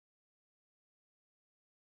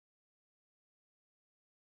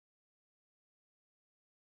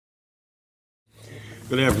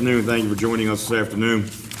Good afternoon. Thank you for joining us this afternoon.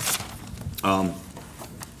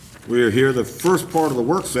 We are here. The first part of the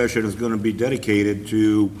work session is going to be dedicated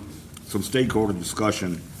to some stakeholder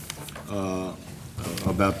discussion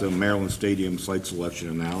about the Maryland Stadium site selection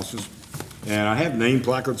analysis. And I have name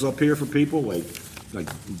placards up here for people like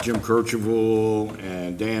Jim Kirchhoff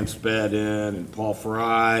and Dan Spadin and Paul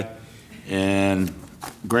Fry and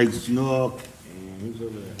Greg Snook and who's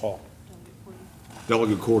over there? Paul.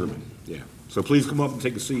 Delegate Quarterman. Yeah. So please come up and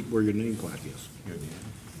take a seat where your name plaque is.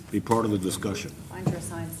 Be part of the discussion. Find your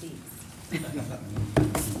assigned seats.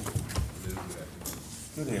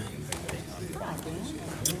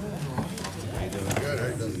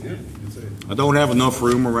 I don't have enough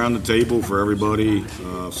room around the table for everybody.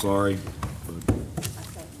 Sorry.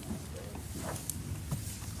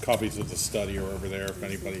 Copies of the study are over there if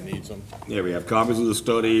anybody needs them. Yeah, we have copies of the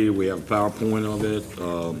study. We have a PowerPoint of it.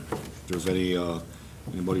 If there's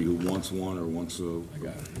anybody who wants one or wants a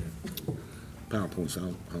PowerPoint's how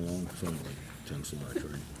long? Something like 10 slides,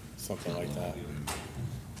 right? Something like that.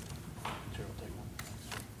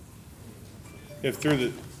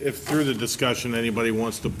 If through the discussion anybody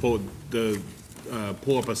wants to pull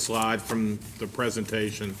up a slide from the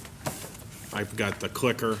presentation, I've got the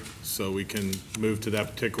clicker so we can move to that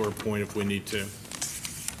particular point if we need to.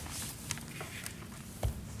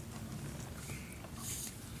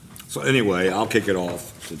 So anyway, I'll kick it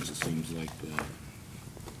off since it seems like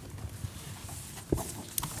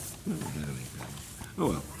oh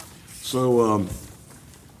well. So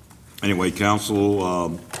anyway,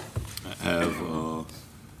 council have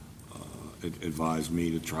advised me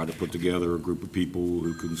to try to put together a group of people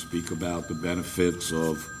who can speak about the benefits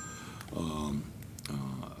of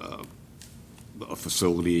a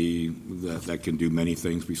facility that can do many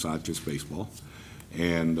things besides just baseball.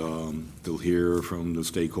 And they'll hear from the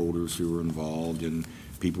stakeholders who are involved and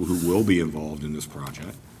people who will be involved in this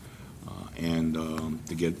project, and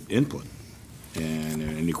to get input and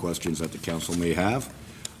any questions that the council may have.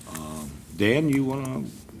 Dan, you want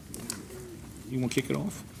to kick it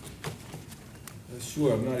off?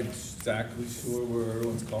 Sure. I'm not exactly sure where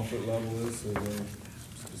everyone's comfort level is. Are there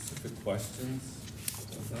specific questions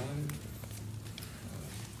about it?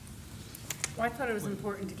 Well, I thought it was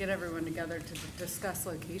important to get everyone together to discuss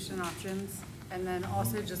location options and then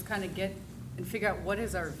also just kind of get and figure out what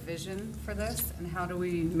is our vision for this and how do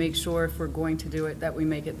we make sure if we're going to do it that we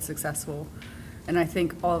make it successful. And I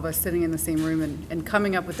think all of us sitting in the same room and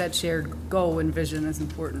coming up with that shared goal and vision is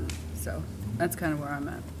important. So that's kind of where I'm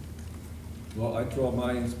at. Well, I draw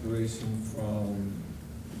my inspiration from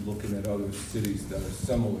looking at other cities that are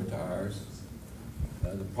similar to ours,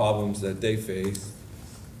 the problems that they face,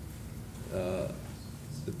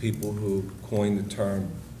 the people who coined the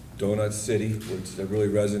term Donut City, which really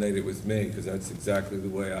resonated with me because that's exactly the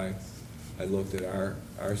way I looked at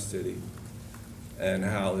our city, and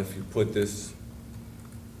how if you put this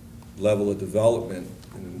level of development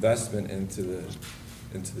and investment into the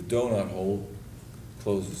donut hole,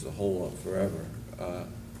 closes the hole up forever.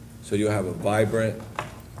 So you'll have a vibrant,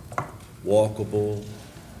 walkable,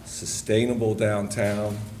 sustainable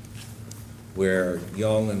downtown where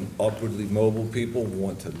young and upwardly mobile people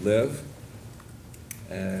want to live,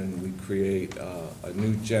 and we create a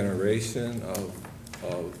new generation of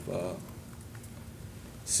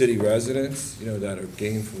city residents, that are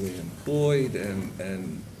gainfully employed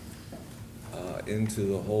and into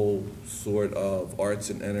the whole sort of arts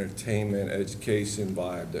and entertainment, education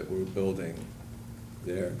vibe that we're building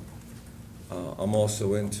there. I'm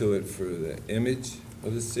also into it for the image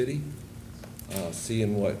of the city,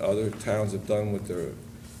 seeing what other towns have done with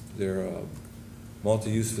their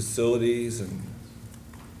multi-use facilities and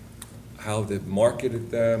how they've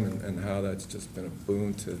marketed them and how that's just been a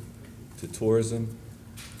boon to tourism.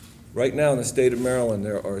 Right now in the state of Maryland,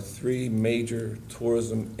 there are 3 major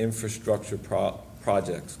tourism infrastructure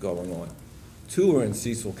projects going on. 2 are in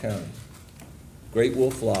Cecil County, Great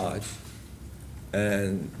Wolf Lodge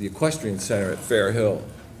and the Equestrian Center at Fair Hill,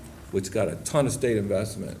 which got a ton of state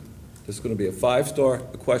investment. There's going to be a 5-star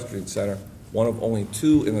equestrian center, one of only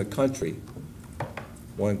 2 in the country.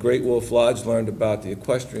 When Great Wolf Lodge learned about the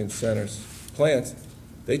equestrian center's plans,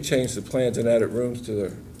 they changed the plans and added rooms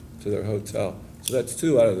to their hotel. So that's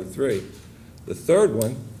 2 out of the 3. The 3rd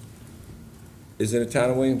one is in the town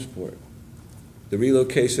of Williamsport, the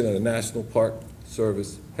relocation of the National Park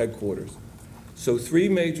Service headquarters. So 3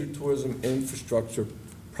 major tourism infrastructure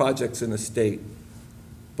projects in the state,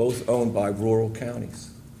 both owned by rural counties,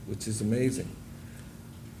 which is amazing.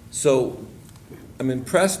 So I'm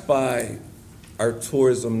impressed by our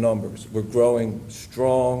tourism numbers. We're growing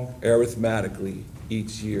strong arithmetically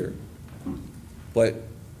each year. But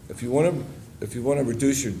if you want to if you want to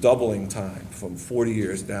reduce your doubling time from 40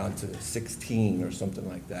 years down to 16 or something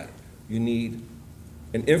like that, you need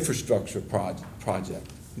an infrastructure project.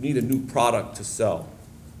 You need a new product to sell.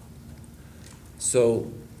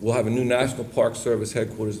 So we'll have a new National Park Service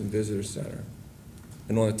headquarters and visitor center.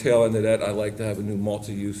 And on the tail end of that, I'd like to have a new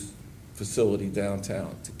multi-use facility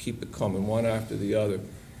downtown to keep it coming one after the other,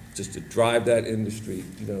 just to drive that industry,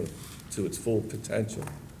 to its full potential.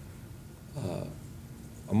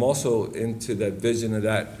 I'm also into that vision of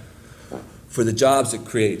that for the jobs it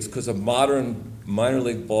creates, because a modern minor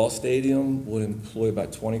league ball stadium would employ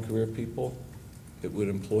about 20 career people. It would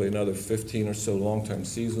employ another 15 or so long-term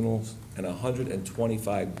seasonals and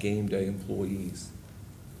 125 game day employees.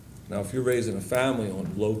 Now, if you're raising a family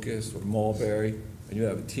on Locust or Mulberry and you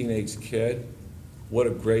have a teenage kid, what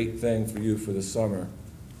a great thing for you for the summer.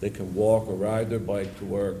 They can walk or ride their bike to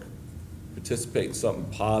work, participate in something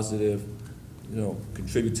positive,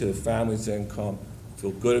 contribute to the family's income,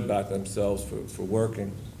 feel good about themselves for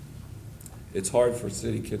working. It's hard for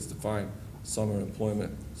city kids to find summer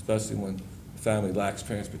employment, especially when the family lacks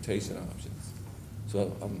transportation options.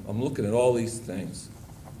 So I'm looking at all these things,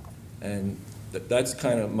 and that's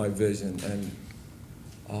kind of my vision.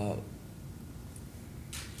 And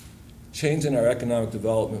changing our economic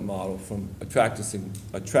development model from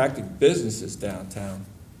attracting businesses downtown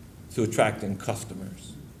to attracting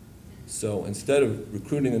customers. So instead of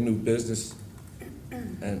recruiting a new business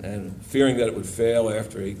and fearing that it would fail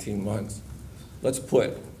after 18 months, let's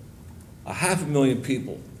put 500,000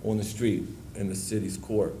 people on the street in the city's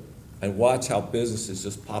core and watch how businesses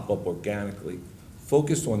just pop up organically.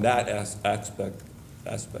 Focus on that aspect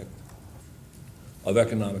of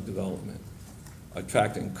economic development,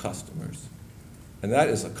 attracting customers. And that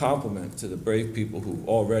is a compliment to the brave people who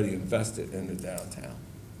already invested in the downtown.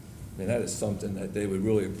 I mean, that is something that they would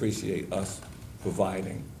really appreciate us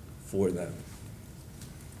providing for them.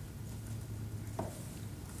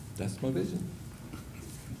 That's my vision.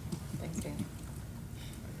 Thanks, Dan.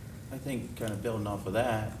 I think kind of building off of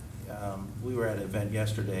that, we were at an event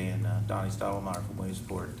yesterday, and Donnie Stottlemyre from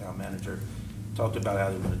Williamsport, town manager, talked about how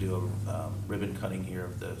they're going to do a ribbon cutting here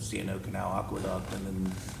of the C&O Canal Aqueduct, and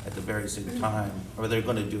then at the very same time, or they're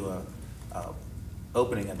going to do a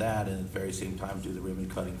opening of that, and at the very same time do the ribbon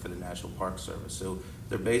cutting for the National Park Service. So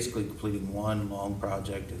they're basically completing one long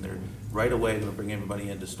project, and they're right away going to bring everybody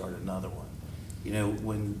in to start another one.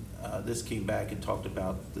 When this came back and talked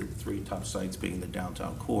about the 3 top sites being the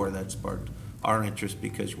downtown core, that sparked our interest,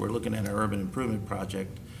 because we're looking at an urban improvement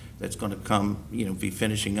project that's going to come, be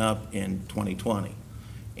finishing up in 2020.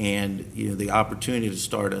 And, the opportunity to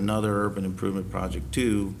start another urban improvement project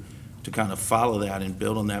too, to kind of follow that and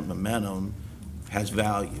build on that momentum, has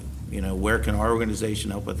value. Where can our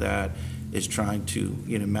organization help with that is trying to,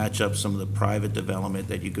 match up some of the private development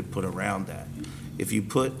that you could put around that. If you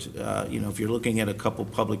put, if you're looking at a couple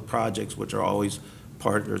public projects, which are always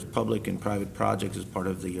there's public and private projects as part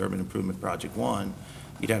of the Urban Improvement Project 1,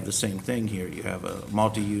 you'd have the same thing here. You have a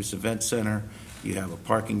multi-use event center, you have a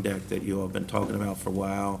parking deck that you all have been talking about for a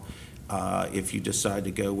while. If you decide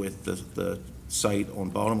to go with the site on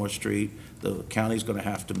Baltimore Street, the county's going to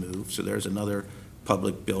have to move, so there's another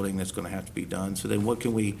public building that's going to have to be done. So then what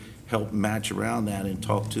can we help match around that and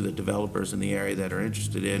talk to the developers in the area that are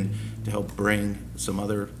interested in to help bring some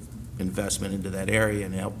other investment into that area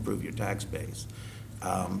and help improve your tax base?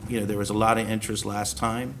 There was a lot of interest last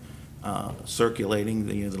time circulating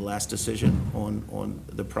the last decision on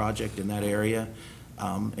the project in that area,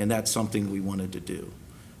 and that's something we wanted to do,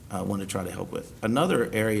 want to try to help with.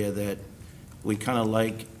 Another area that we kind of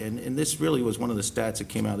like, and this really was one of the stats that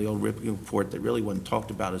came out of the old RIP report that really wasn't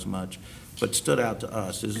talked about as much, but stood out to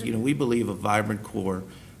us, is, we believe a vibrant core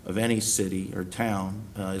of any city or town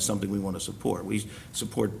is something we want to support. We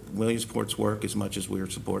support Williamsport's work as much as we are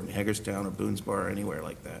supporting Hagerstown or Boonesboro or anywhere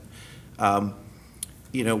like that.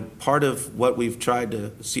 Part of what we've tried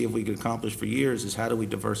to see if we could accomplish for years is how do we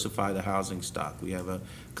diversify the housing stock? We have a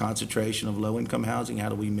concentration of low-income housing. How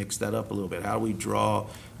do we mix that up a little bit? How do we draw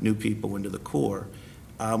new people into the core?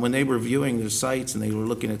 When they were reviewing their sites and they were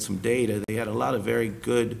looking at some data, they had a lot of very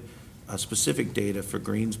good specific data for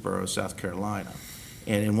Greensboro, South Carolina.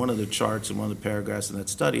 And in one of the charts, in one of the paragraphs in that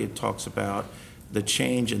study, it talks about the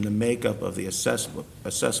change in the makeup of the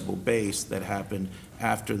accessible base that happened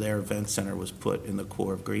after their event center was put in the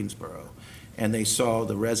core of Greensboro. And they saw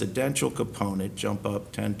the residential component jump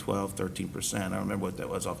up 10, 12, 13%. I don't remember what that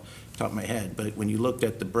was off the top of my head. But when you looked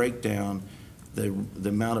at the breakdown, the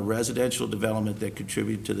amount of residential development that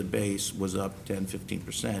contributed to the base was up 10,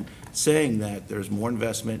 15%, saying that there's more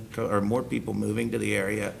investment or more people moving to the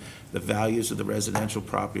area. The values of the residential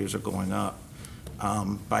properties are going up.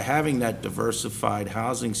 By having that diversified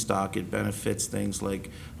housing stock, it benefits things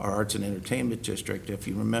like our arts and entertainment district. If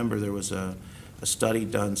you remember, there was a study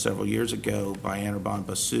done several years ago by Anirban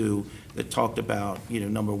Basu that talked about,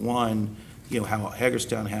 number one, how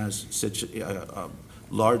Hagerstown has such a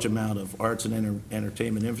large amount of arts and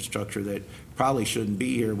entertainment infrastructure that probably shouldn't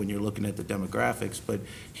be here when you're looking at the demographics. But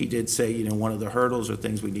he did say, one of the hurdles or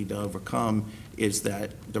things we need to overcome is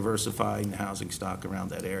that diversifying the housing stock around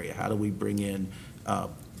that area. How do we bring in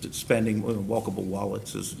spending, walkable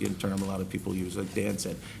wallets is a term a lot of people use, like Dan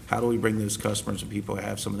said. How do we bring those customers and people who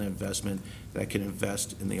have some of the investment that can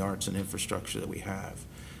invest in the arts and infrastructure that we have?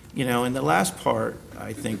 And the last part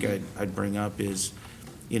I think I'd bring up is,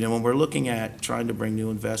 when we're looking at trying to bring new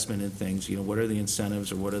investment in things, what are the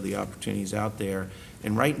incentives or what are the opportunities out there?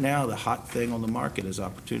 And right now, the hot thing on the market is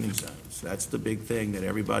opportunity zones. That's the big thing that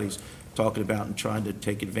everybody's talking about and trying to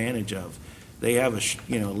take advantage of. They have a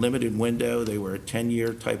limited window. They were a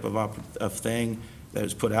 10-year type of thing that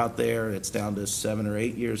was put out there. It's down to 7 or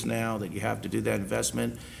 8 years now that you have to do that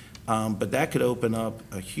investment. But that could open up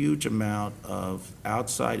a huge amount of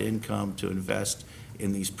outside income to invest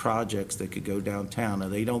in these projects that could go downtown. Now,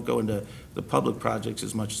 they don't go into the public projects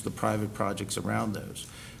as much as the private projects around those.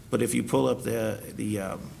 But if you pull up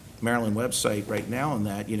the Maryland website right now on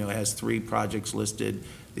that, it has 3 projects listed.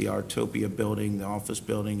 The Artopia building, the office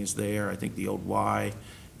building is there. I think the old Y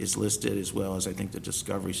is listed, as well as I think the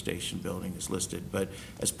Discovery Station building is listed. But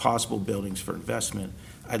as possible buildings for investment,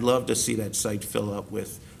 I'd love to see that site fill up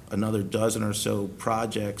with another dozen or so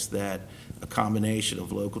projects that a combination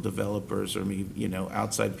of local developers or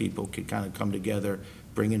outside people could kind of come together,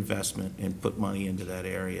 bring investment, and put money into that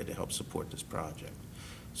area to help support this project.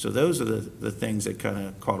 So those are the things that kind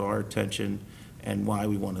of caught our attention and why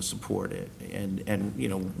we want to support it. And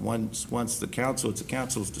once the council, it's the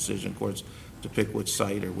council's decision, of course, to pick which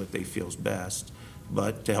site or what they feel is best.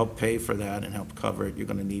 But to help pay for that and help cover it, you're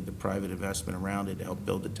going to need the private investment around it to help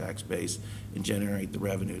build the tax base and generate the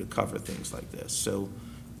revenue to cover things like this. So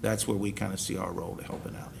that's where we kind of see our role to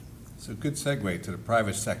helping out. So good segue to the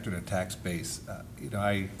private sector and the tax base.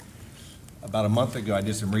 About a month ago, I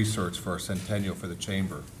did some research for a centennial for the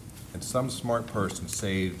chamber, and some smart person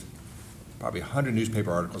saved probably 100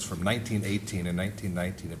 newspaper articles from 1918 and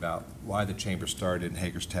 1919 about why the chamber started in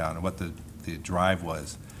Hagerstown and what the drive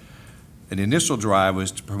was. And the initial drive was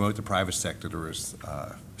to promote the private sector. There was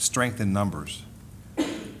strength in numbers.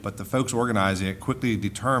 But the folks organizing it quickly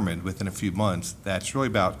determined within a few months that it's really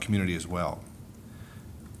about community as well.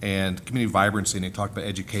 And community vibrancy, and they talked about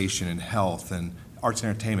education and health and arts and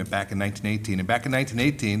entertainment back in 1918. And back in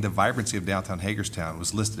 1918, the vibrancy of downtown Hagerstown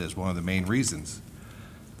was listed as one of the main reasons.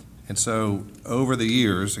 And so over the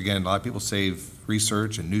years, again, a lot of people save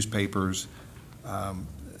research and newspapers.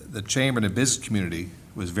 The chamber and the business community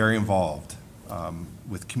was very involved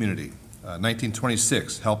with community.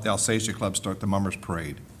 1926 helped the Alsatia Club start the Mummers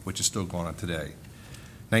Parade, which is still going on today.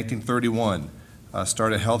 1931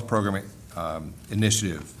 started a health program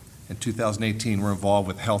initiative. In 2018, we're involved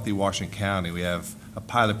with Healthy Washington County. We have a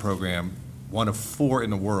pilot program, one of 4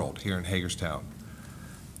 in the world here in Hagerstown.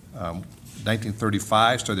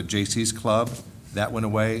 1935 started the JC's Club. That went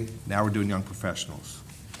away. Now we're doing young professionals.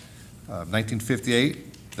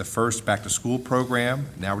 1958, the first back-to-school program.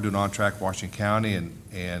 Now we're doing On Track Washington County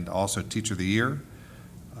and also Teacher of the Year.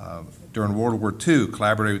 During World War II,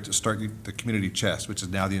 collaborated to start the Community Chest, which is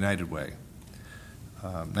now the United Way.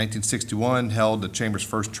 1961 held the Chamber's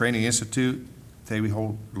first training institute. Today we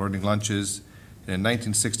hold learning lunches. And in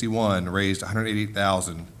 1961 raised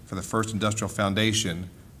 $188,000 for the first industrial foundation,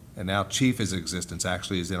 and now Chief's existence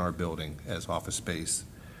actually is in our building as office space.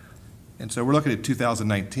 And so we're looking at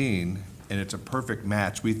 2019, and it's a perfect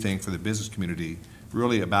match, we think, for the business community,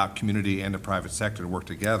 really about community and the private sector to work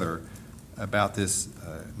together about this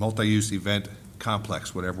multi-use event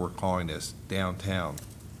complex, whatever we're calling this, downtown.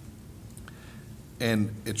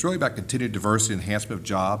 And it's really about continued diversity, enhancement of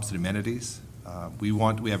jobs and amenities. We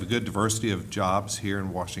have a good diversity of jobs here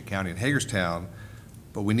in Washington County and Hagerstown,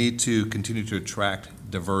 but we need to continue to attract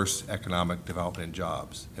diverse economic development and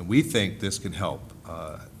jobs. And we think this can help,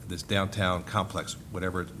 this downtown complex,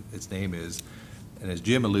 whatever its name is. And as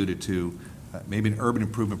Jim alluded to, maybe an urban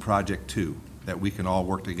improvement project too, that we can all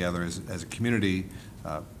work together as a community,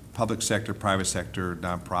 public sector, private sector,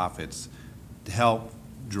 nonprofits, to help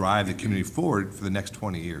drive the community forward for the next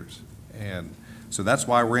 20 years. And so that's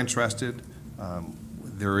why we're interested.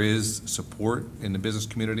 There is support in the business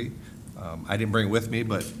community. I didn't bring it with me,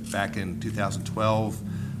 but back in 2012,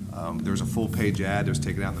 there was a full-page ad that was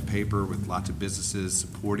taken out in the paper with lots of businesses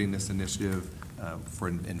supporting this initiative for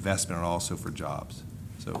investment and also for jobs.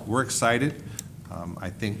 So we're excited.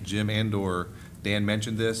 I think Jim and/or Dan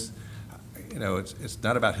mentioned this, you know, it's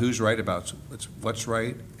not about who's right, it's what's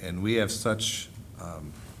right, and we have such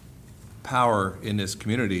power in this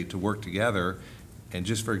community to work together. And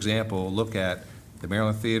just for example, look at the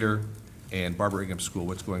Maryland Theater and Barbara Ingham School,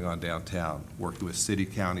 what's going on downtown, working with city,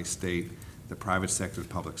 county, state, the private sector, the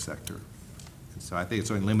public sector. And so I think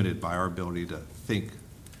it's only limited by our ability to think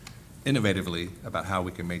innovatively about how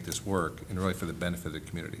we can make this work and really for the benefit of the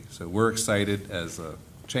community. So we're excited as a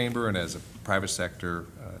chamber and as a private sector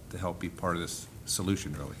to help be part of this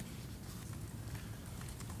solution, really.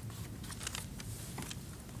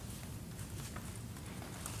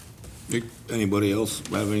 Anybody else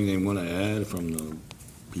have anything they want to add from the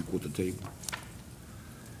people at the table?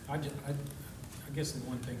 I guess the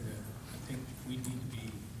one thing that I think we need to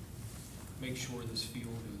make sure this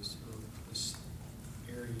field is, or this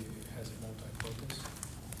area has a multi-purpose,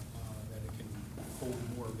 that it can hold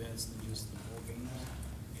more events than just the ball games.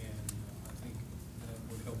 And I think that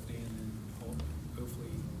would help Dan and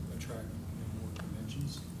hopefully attract more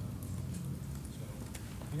conventions. So,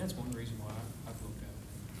 I mean, that's one reason why I've looked at it.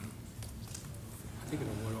 I think it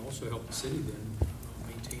would also help the city then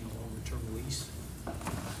maintain a longer-term lease,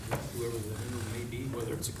 whoever the owner may be,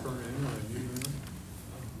 whether it's a current owner or a new owner,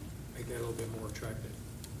 make that a little bit more attractive.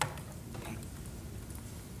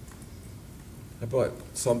 I brought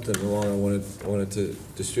something along I wanted to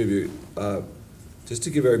distribute, just to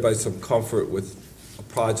give everybody some comfort with a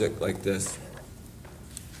project like this.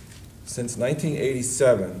 Since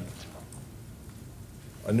 1987,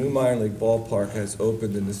 a new minor league ballpark has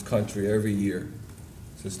opened in this country every year,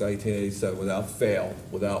 since 1987, without fail,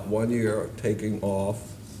 without 1 year taking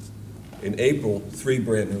off. In April, 3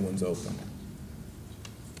 brand new ones opened.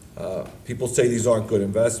 People say these aren't good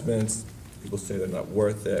investments. People say they're not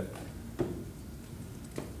worth it.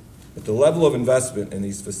 But the level of investment in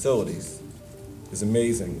these facilities is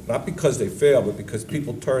amazing, not because they fail, but because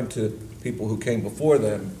people turn to people who came before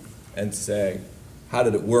them and say, how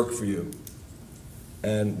did it work for you?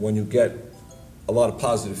 And when you get a lot of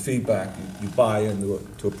positive feedback, you buy into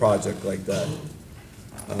a project like that.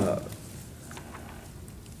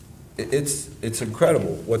 It's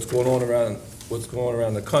incredible what's going on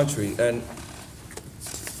around the country, and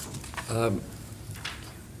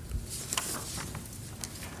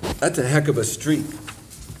that's a heck of a streak.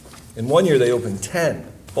 In 1 year, they opened 10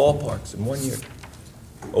 ballparks in 1 year.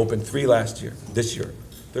 Opened 3 last year, this year.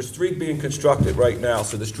 There's 3 being constructed right now,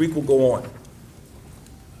 so the streak will go on.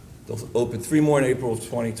 They'll open 3 more in April of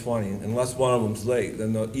 2020, unless one of them's late.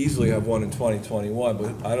 Then they'll easily have one in 2021,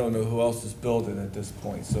 but I don't know who else is building at this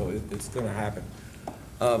point, so it's going to happen.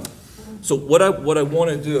 So what I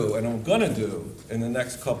want to do, and I'm going to do in the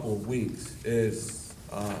next couple of weeks, is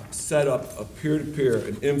set up a peer-to-peer,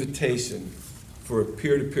 an invitation for a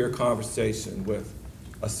peer-to-peer conversation with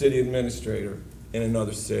a city administrator in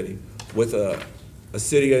another city, with a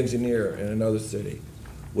city engineer in another city,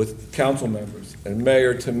 with council members and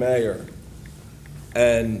mayor to mayor,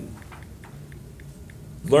 and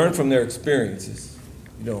learn from their experiences.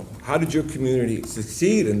 You know, how did your community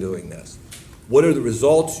succeed in doing this? What are the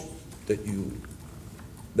results that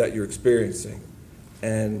you're experiencing?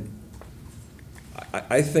 And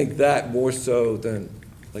I think that more so than,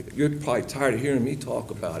 like, you're probably tired of hearing me talk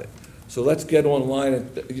about it. So let's get online,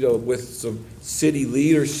 with some city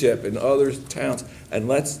leadership in other towns, and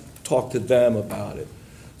let's talk to them about it.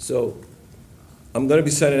 So I'm going to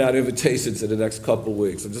be sending out invitations in the next couple of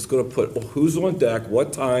weeks. I'm just going to put who's on deck,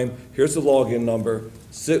 what time, here's the login number,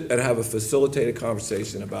 sit and have a facilitated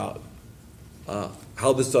conversation about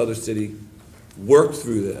how this other city worked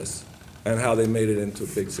through this and how they made it into a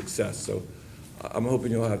big success. So I'm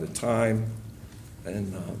hoping you'll have the time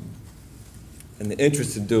and the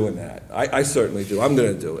interest in doing that. I certainly do. I'm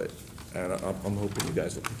going to do it, and I'm hoping you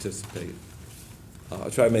guys will participate. I'll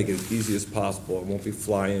try to make it as easy as possible. I won't be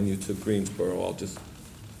flying you to Greensboro. I'll just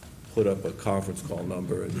put up a conference call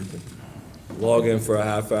number, and you can log in for a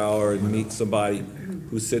half hour and meet somebody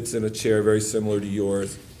who sits in a chair very similar to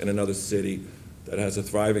yours in another city that has a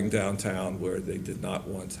thriving downtown where they did not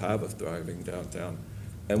once have a thriving downtown.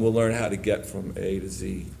 And we'll learn how to get from A to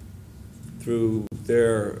Z through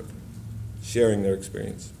their sharing their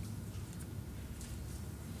experience.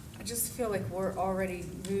 I just feel like we're already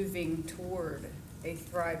moving toward a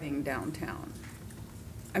thriving downtown.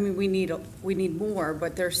 I mean, we need more,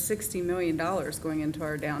 but there's $60 million going into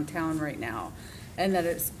our downtown right now. And that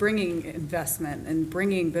it's bringing investment and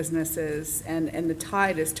bringing businesses, and the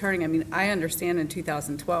tide is turning. I mean, I understand in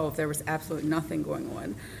 2012, there was absolutely nothing going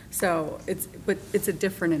on. So but it's a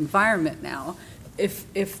different environment now.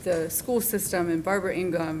 If the school system and Barbara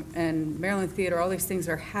Ingham and Maryland Theater, all these things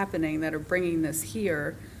are happening that are bringing this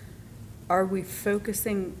here, are we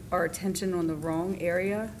focusing our attention on the wrong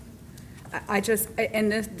area? And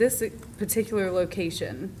this particular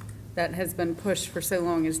location that has been pushed for so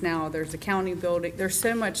long is now, there's a county building, there's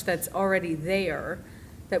so much that's already there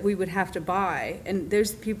that we would have to buy, and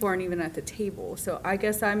those people aren't even at the table. So I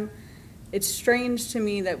guess it's strange to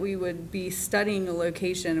me that we would be studying a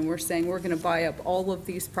location and we're saying we're gonna buy up all of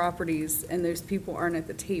these properties and those people aren't at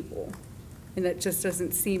the table. And that just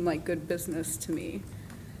doesn't seem like good business to me.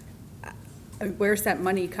 Where's that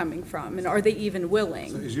money coming from, and are they even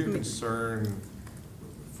willing? So is your concern,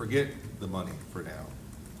 forget the money for now,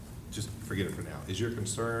 just forget it for now. Is your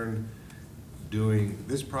concern doing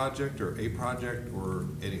this project or a project or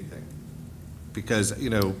anything? Because,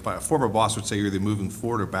 you know, a former boss would say you're either moving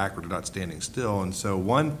forward or backward or not standing still. And so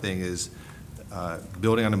one thing is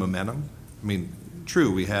building on the momentum. I mean,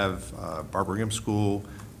 true, we have Barbara Ingham School,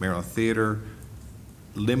 Maryland Theater,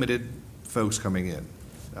 limited folks coming in.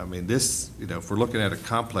 I mean, this, you know, if we're looking at a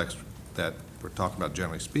complex that we're talking about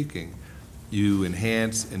generally speaking, you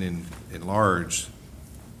enhance and enlarge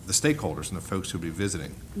the stakeholders and the folks who'll be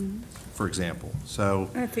visiting, for example. So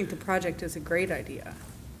I think the project is a great idea.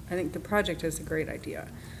 I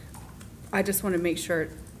just want to make sure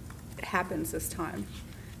it happens this time.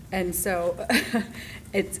 And so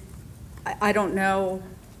I don't know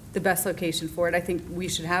the best location for it. I think we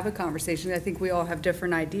should have a conversation. I think we all have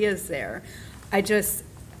different ideas there.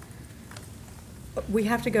 We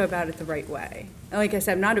have to go about it the right way. And like I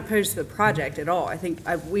said, I'm not opposed to the project at all. I think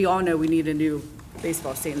we all know we need a new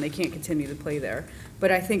baseball stadium. They can't continue to play there.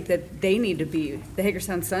 But I think that the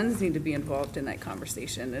Hagerstown Suns need to be involved in that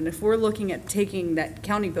conversation. And if we're looking at taking that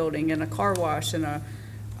county building and a car wash and a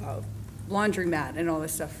laundromat and all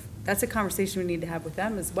this stuff, that's a conversation we need to have with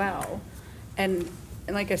them as well. And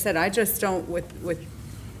like I said, I just don't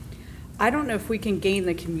I don't know if we can gain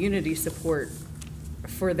the community support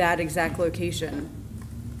for that exact location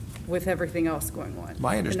with everything else going on.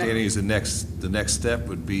 my understanding is the next step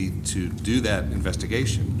would be to do that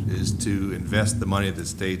investigation, is to invest the money that the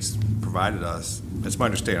state's provided us. That's my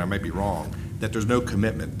understanding, I might be wrong, that there's no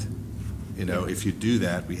commitment. You know, if you do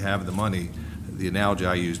that, we have the money. The analogy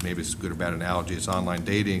I use, maybe it's a good or bad analogy, it's online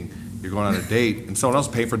dating. You're going on a date and someone else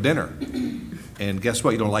paid for dinner. And guess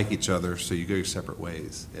what? You don't like each other, so you go your separate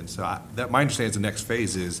ways. And so my understanding is the next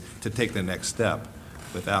phase is to take the next step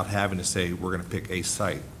without having to say, we're going to pick a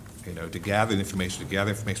site, you know, to gather information from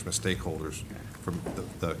the stakeholders, from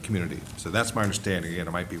the community. So that's my understanding. Again,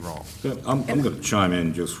 I might be wrong. I'm going to chime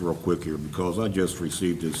in just real quick here, because I just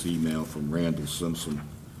received this email from Randall Simpson,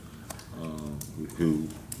 who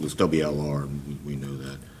was WLR, and we know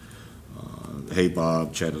that. Hey,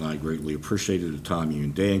 Bob, Chad and I greatly appreciated the time you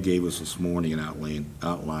and Dan gave us this morning in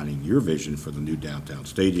outlining your vision for the new downtown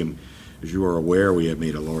stadium. As you are aware, we have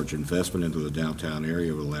made a large investment into the downtown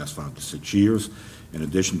area over the last 5 to 6 years. In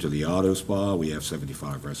addition to the auto spa, we have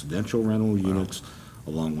 75 residential rental units,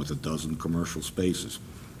 along with a dozen commercial spaces.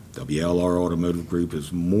 WLR Automotive Group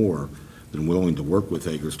is more than willing to work with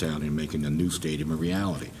Hagerstown in making the new stadium a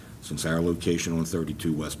reality. Since our location on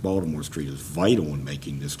 32 West Baltimore Street is vital in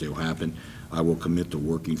making this deal happen, I will commit to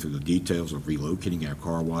working through the details of relocating our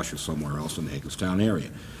car washer somewhere else in the Hagerstown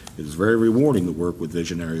area. It is very rewarding to work with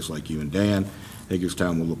visionaries like you and Dan.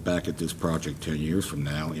 Hagerstown will look back at this project 10 years from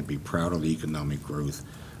now and be proud of the economic growth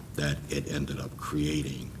that it ended up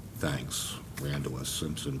creating. Thanks. Randall S.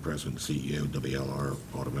 Simpson, President and CEO, WLR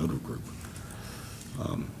Automotive Group.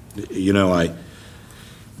 You know, I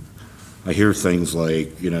hear things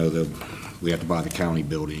like, you know, we have to buy the county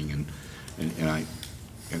building,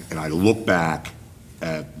 and I look back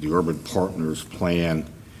at the Urban Partners plan,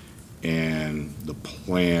 and the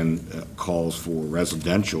plan calls for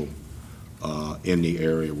residential in the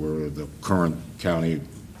area where the current county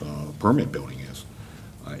permit building is.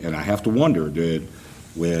 And I have to wonder,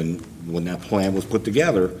 when that plan was put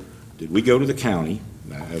together, did we go to the county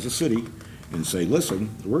as a city and say, listen,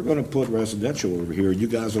 we're going to put residential over here. Are you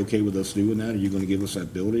guys okay with us doing that? Are you going to give us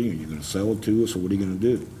that building? Are you going to sell it to us, or what are you going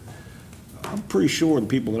to do? I'm pretty sure the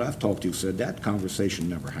people that I've talked to said that conversation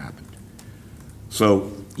never happened.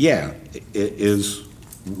 So, yeah,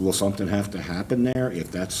 will something have to happen there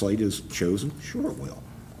if that site is chosen? Sure it will.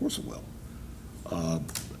 Of course it will.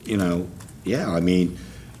 You know, yeah, I mean,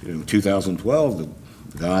 you know, 2012,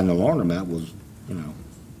 the guy in the laundromat was, you know,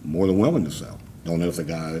 more than willing to sell. Don't know if the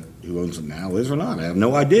guy who owns it now is or not. I have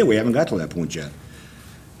no idea. We haven't got to that point yet.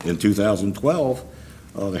 In 2012,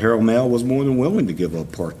 the Herald Mail was more than willing to give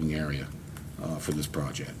up parking area for this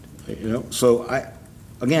project. You know, so I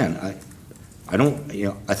don't, you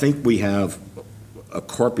know, I think we have a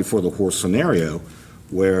cart before the horse scenario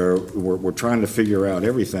where we're trying to figure out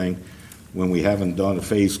everything, when we haven't done a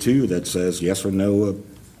phase two that says yes or no, a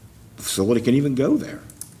facility can even go there.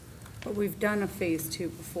 But we've done a phase two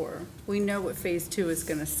before. We know what phase two is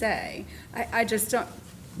gonna say. I just don't,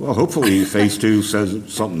 Well, hopefully, phase two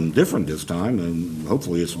says something different this time, and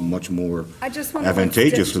hopefully it's much more I just wonder what's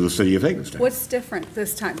advantageous to the city of Hagerstown. what's different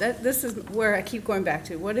this time? This is where I keep going back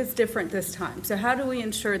to. What is different this time? So how do we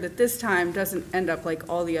ensure that this time doesn't end up like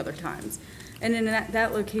all the other times? And in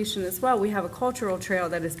that location as well, we have a cultural trail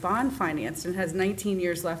that is bond financed and has 19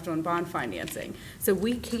 years left on bond financing. So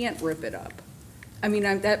we can't rip it up. I mean,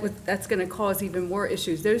 that's gonna cause even more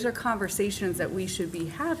issues. Those are conversations that we should be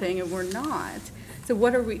having, and we're not. So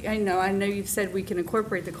what are we, I know you've said we can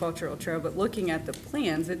incorporate the cultural trail, but looking at the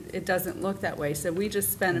plans, it doesn't look that way. So we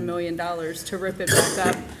just spent $1 million to rip it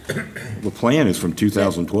back up. The plan is from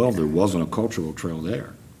 2012, there wasn't a cultural trail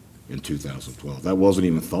there in 2012. That wasn't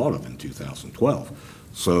even thought of in 2012.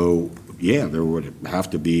 So, yeah, there would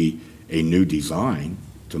have to be a new design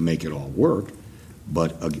to make it all work.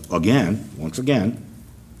 But once again,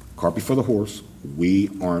 cart before the horse, we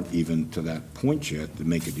aren't even to that point yet to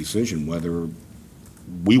make a decision whether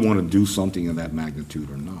we want to do something of that magnitude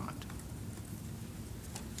or not.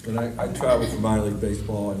 And I travel for minor league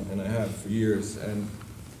baseball, and I have for years, and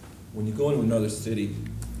when you go into another city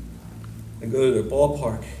and go to their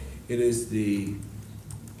ballpark, it is the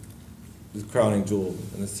crowning jewel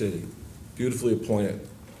in the city. Beautifully appointed,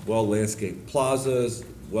 well-landscaped plazas,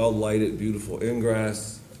 well-lighted, beautiful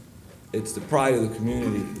ingress. It's the pride of the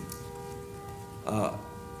community.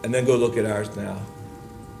 And then go look at ours now.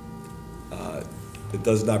 It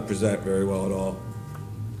does not present very well at all.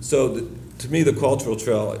 So to me, the cultural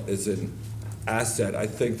trail is an asset. I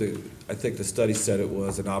think the study said it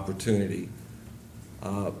was an opportunity.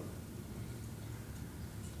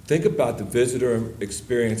 Think about the visitor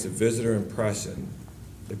experience, the visitor impression.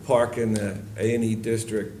 They park in the A&E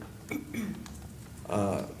district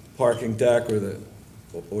parking deck or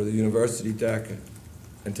the university deck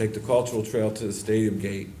and take the cultural trail to the stadium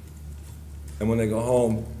gate. And when they go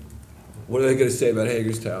home, what are they going to say about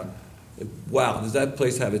Hagerstown? Wow, does that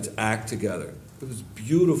place have its act together? It was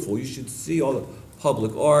beautiful. You should see all the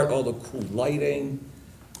public art, all the cool lighting.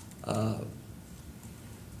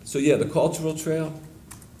 So yeah, the cultural trail.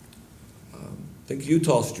 Think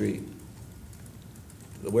Utah Street,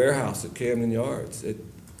 the warehouse at Camden Yards.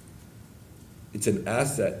 It's an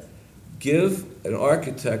asset. Give an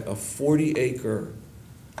architect a 40-acre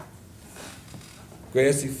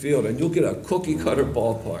grassy field, and you'll get a cookie-cutter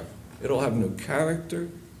ballpark. It'll have no character.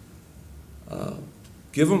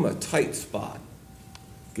 Give them a tight spot.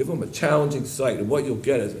 Give them a challenging site, and what you'll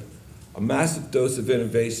get is a massive dose of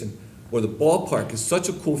innovation where the ballpark is such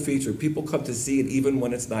a cool feature, people come to see it even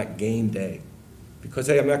when it's not game day. Because,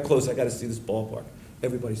 hey, I'm not close, I gotta see this ballpark.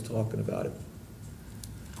 Everybody's talking about it.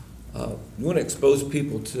 You wanna expose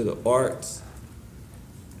people to the arts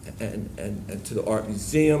and to the art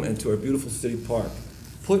museum and to our beautiful city park.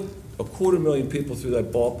 Put 250,000 people through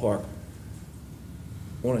that ballpark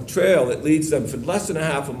on a trail that leads them for less than a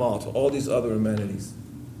half a mile to all these other amenities.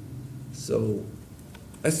 So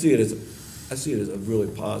I see it as a really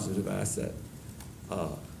positive asset.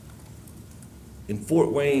 In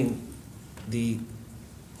Fort Wayne, the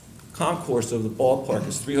concourse of the ballpark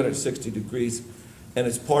is 360 degrees, and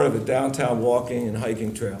it's part of a downtown walking and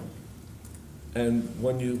hiking trail. And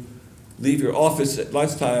when you leave your office at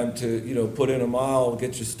lunchtime to put in a mile,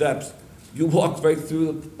 get your steps, you walk right through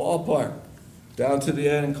the ballpark, down to the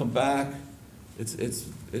end and come back. It's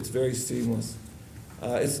very seamless.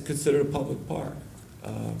 It's considered a public park.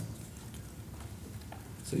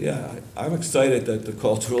 So yeah, I'm excited that the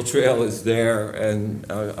cultural trail is there, and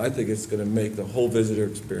I think it's going to make the whole visitor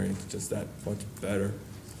experience just that much better.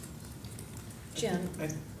 Jim,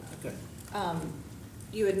 Okay.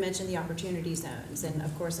 you had mentioned the opportunity zones, and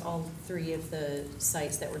of course, all three of the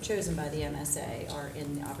sites that were chosen by the MSA are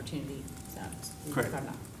in the opportunity zones, Correct. if I'm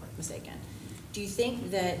not mistaken. Do you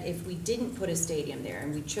think that if we didn't put a stadium there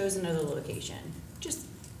and we chose another location, just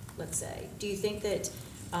let's say, do you think that,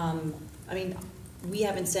 we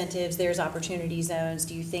have incentives, there's opportunity zones,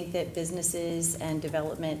 do you think that businesses and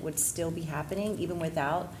development would still be happening even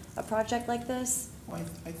without a project like this? Well,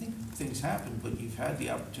 I think things happen, but you've had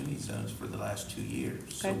the opportunity zones for the last 2 years.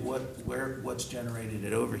 So Okay. what's generated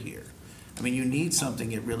it over here? I mean, you need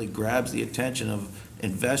something that really grabs the attention of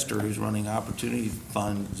investor who's running opportunity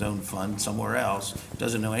zone fund somewhere else,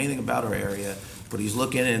 doesn't know anything about our area, but he's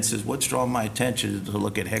looking at it and says, what's drawing my attention to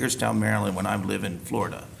look at Hagerstown, Maryland when I live in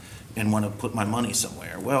Florida and want to put my money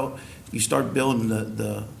somewhere? Well, you start building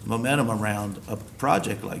the momentum around a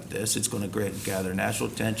project like this, it's going to gather national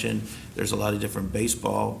attention. There's a lot of different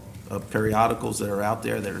baseball periodicals that are out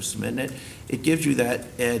there that are submitting it, it gives you that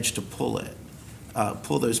edge to pull it,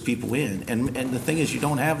 pull those people in. And the thing is, you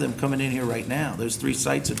don't have them coming in here right now. Those 3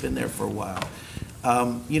 sites have been there for a while.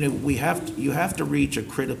 You know, you have to reach a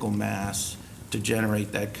critical mass to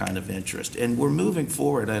generate that kind of interest. And we're moving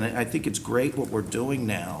forward, and I think it's great what we're doing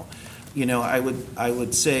now. You know, I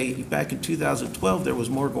would say back in 2012, there was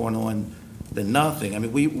more going on than nothing. I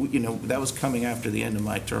mean, we you know, that was coming after the end of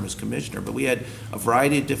my term as commissioner, but we had a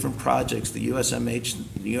variety of different projects. The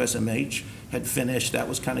USMH had finished, that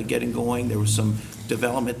was kind of getting going. There was some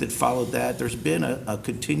development that followed that. There's been a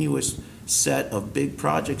continuous set of big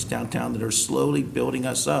projects downtown that are slowly building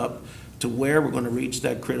us up to where we're going to reach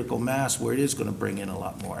that critical mass where it is going to bring in a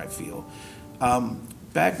lot more, I feel.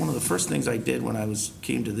 Back, one of the first things I did when I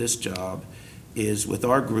came to this job is with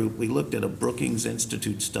our group, we looked at a Brookings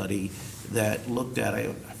Institute study that looked at,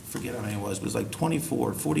 I forget how many it was like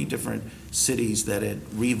 40 different cities that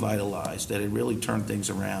had revitalized, that had really turned things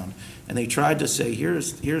around. And they tried to say,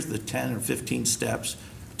 here's the 10 or 15 steps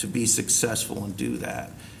to be successful and do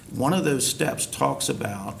that. One of those steps talks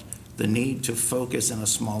about the need to focus in a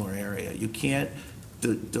smaller area. You can't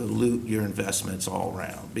dilute your investments all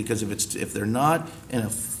around, because if they're not in a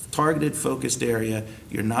targeted, focused area,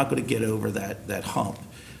 you're not going to get over that hump.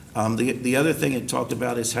 The other thing it talked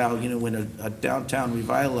about is how, you know, when a downtown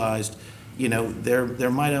revitalized, you know, there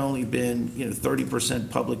might have only been, you know, 30%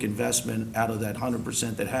 public investment out of that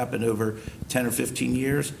 100% that happened over 10 or 15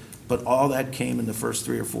 years, but all that came in the first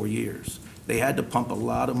 3 or 4 years. They had to pump a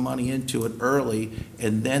lot of money into it early,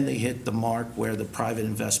 and then they hit the mark where the private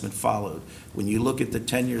investment followed. When you look at the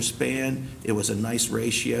 10-year span, it was a nice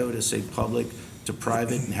ratio to say public to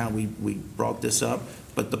private and how we brought this up,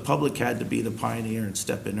 but the public had to be the pioneer and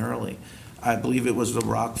step in early. I believe it was the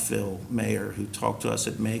Rockville mayor who talked to us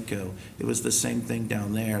at Mako. It was the same thing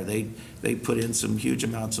down there. They put in some huge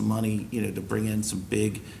amounts of money, you know, to bring in some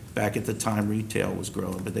big, back at the time retail was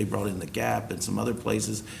growing, but they brought in the Gap and some other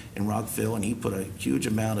places in Rockville, and he put a huge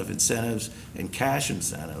amount of incentives and cash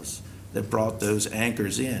incentives that brought those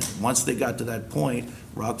anchors in. Once they got to that point,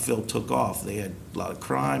 Rockville took off. They had a lot of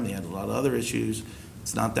crime, they had a lot of other issues.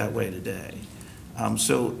 It's not that way today.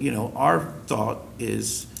 So, you know, our thought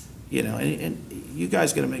is, you know, and you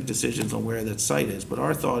guys got to make decisions on where that site is, but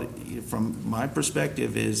our thought, from my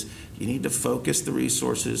perspective, is you need to focus the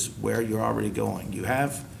resources where you're already going. You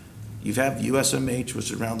have USMH,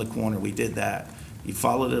 which is around the corner. We did that. You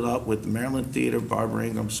followed it up with the Maryland Theater, Barbara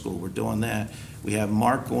Ingram School. We're doing that. We have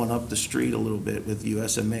Mark going up the street a little bit with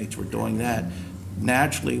USMH. We're doing that.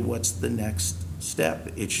 Naturally, what's the next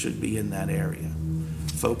step? It should be in that area.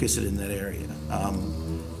 Focus it in that area.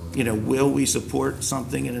 You know, will we support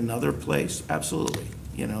something in another place? Absolutely.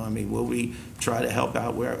 You know, I mean, will we try to help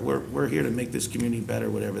out? We're here to make this community better,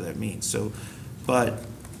 whatever that means. So, but,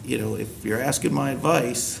 you know, if you're asking my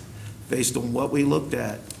advice, based on what we looked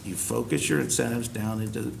at, you focus your incentives down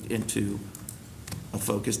into a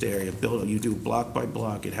focused area. You do block by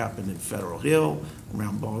block. It happened in Federal Hill,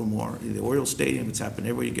 around Baltimore, in the Oriole Stadium. It's happened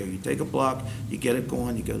everywhere you go. You take a block, you get it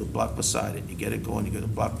going, you go to the block beside it. You get it going, you go to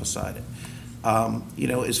the block beside it. You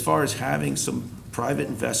know, as far as having some private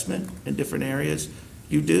investment in different areas,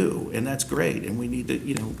 you do, and that's great, and we need to,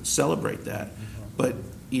 you know, celebrate that. But,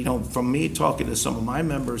 you know, from me talking to some of my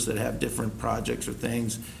members that have different projects or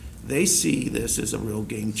things, they see this as a real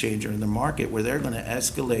game changer in the market where they're going to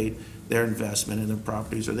escalate their investment in their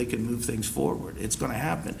properties, or they can move things forward. It's going to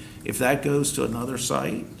happen. If that goes to another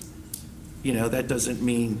site, you know, that doesn't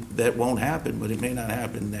mean that won't happen, but it may not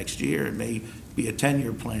happen next year. It may be a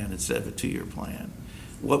 10-year plan instead of a 2-year plan.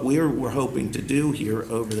 What we're hoping to do here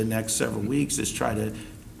over the next several weeks is try to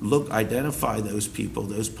identify those people,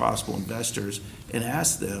 those possible investors, and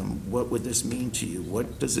ask them, what would this mean to you?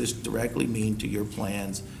 What does this directly mean to your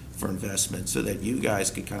plans for investment, so that you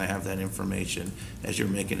guys can kind of have that information as you're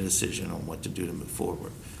making a decision on what to do to move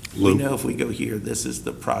forward. We know if we go here, this is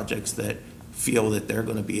the projects that feel that they're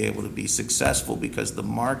going to be able to be successful because the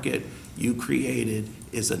market you created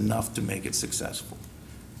is enough to make it successful.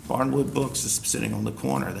 Barnwood Books is sitting on the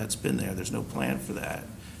corner. That's been there. There's no plan for that,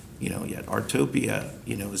 you know, yet. Artopia,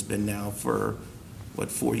 you know, has been now for,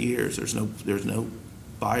 4 years. There's no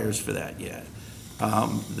buyers for that yet.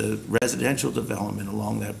 The residential development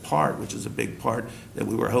along that part, which is a big part that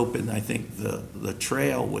we were hoping, I think, the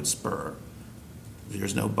trail would spur.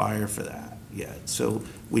 There's no buyer for that yet. So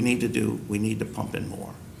we need to pump in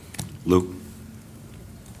more. Luke?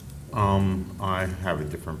 I have a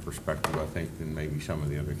different perspective, I think, than maybe some of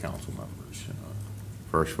the other council members.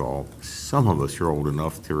 First of all, some of us are old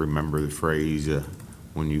enough to remember the phrase,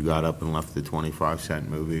 when you got up and left the 25-cent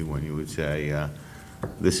movie, when you would say,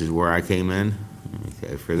 this is where I came in.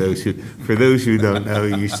 Okay, for those who don't know,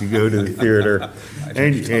 you used to go to the theater I know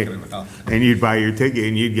what you're talking about. and you'd buy your ticket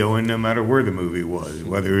and you'd go in no matter where the movie was,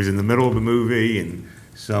 whether it was in the middle of the movie, and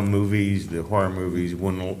some movies, the horror movies,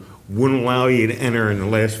 wouldn't allow you to enter in the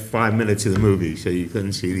last 5 minutes of the movie, so you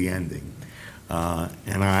couldn't see the ending.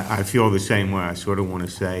 And I feel the same way. I sort of want to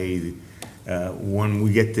say, when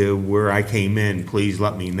we get to where I came in, please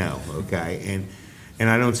let me know, okay? And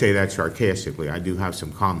I don't say that sarcastically. I do have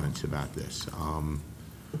some comments about this.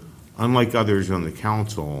 Unlike others on the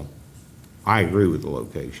council, I agree with the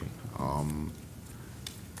location.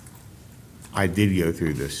 I did go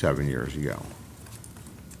through this 7 years ago.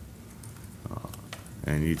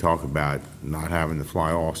 And you talk about not having to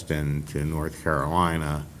fly Austin to North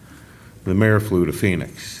Carolina. The mayor flew to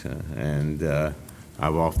Phoenix, and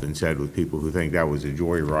I've often said with people who think that was a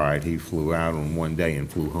joyride, he flew out on one day and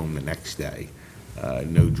flew home the next day.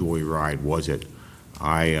 No joyride was it.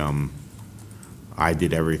 I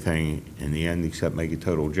did everything in the end except make a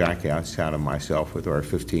total jackass out of myself with our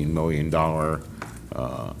 $15 million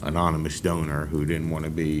anonymous donor who didn't want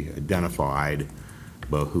to be identified,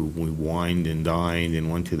 but who we wined and dined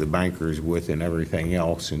and went to the bankers with and everything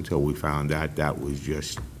else until we found out that was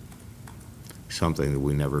just something that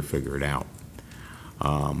we never figured out.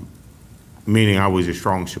 Meaning I was a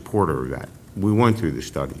strong supporter of that. We went through the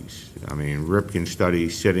studies. I mean, Ripken's study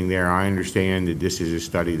sitting there, I understand that this is a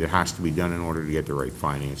study that has to be done in order to get the right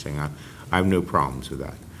financing. I have no problems with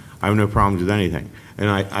that. I have no problems with anything. And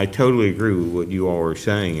I totally agree with what you all are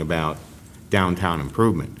saying about downtown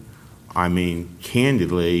improvement. I mean,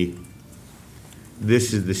 candidly,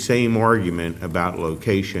 this is the same argument about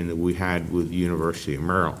location that we had with the University of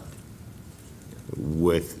Maryland,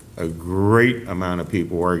 with a great amount of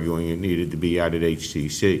people arguing it needed to be out at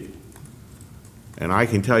HCC. And I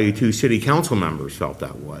can tell you 2 city council members felt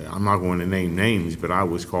that way. I'm not going to name names, but I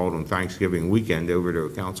was called on Thanksgiving weekend over to a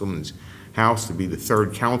councilman's house to be the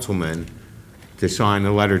 3rd councilman to sign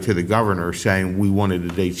a letter to the governor saying we wanted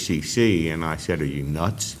it at HCC. And I said, are you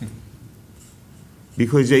nuts?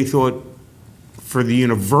 Because they thought, for the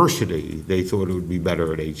university, they thought it would be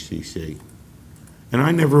better at HCC. And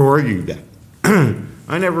I never argued that.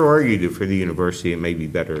 I never argued that for the university it may be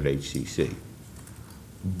better at HCC.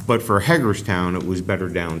 But for Hagerstown, it was better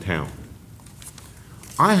downtown.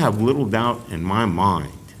 I have little doubt in my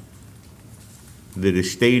mind that a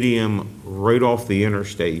stadium right off the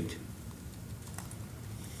interstate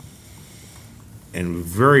in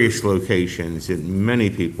various locations that many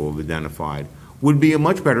people have identified would be a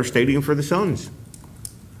much better stadium for the Suns.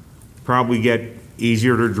 Probably get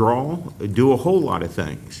easier to draw, do a whole lot of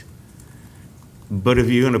things. But if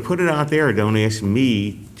you're going to put it out there, don't ask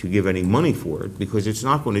me to give any money for it, because it's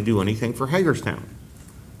not going to do anything for Hagerstown.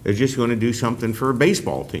 They're just going to do something for a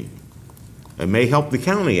baseball team. It may help the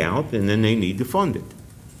county out, and then they need to fund it.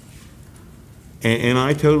 And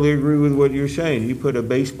I totally agree with what you're saying. You put a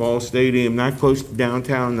baseball stadium not close to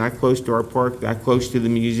downtown, not close to our park, not close to the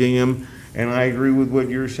museum, and I agree with what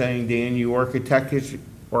you're saying, Dan. You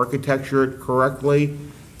architecture it correctly,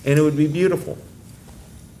 and it would be beautiful.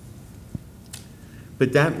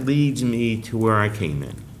 But that leads me to where I came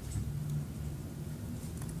in.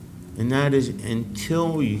 And that is,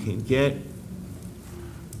 until you can get,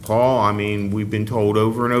 Paul, I mean, we've been told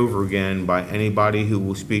over and over again by anybody who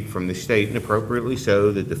will speak from the state, and appropriately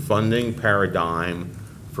so, that the funding paradigm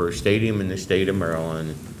for a stadium in the state of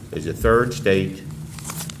Maryland is a 1/3 state,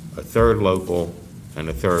 a 1/3 local, and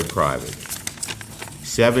a 1/3 private.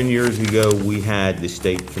 7 years ago, we had the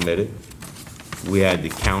state committed, we had the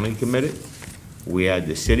county committed, we had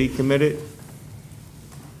the city committed,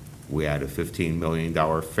 we had a $15 million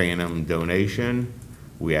phantom donation,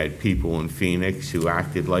 we had people in Phoenix who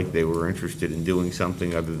acted like they were interested in doing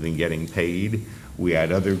something other than getting paid, we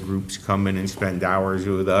had other groups come in and spend hours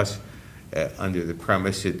with us under the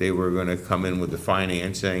premise that they were going to come in with the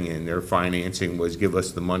financing, and their financing was give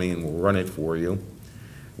us the money and we'll run it for you.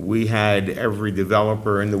 We had every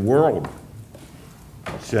developer in the world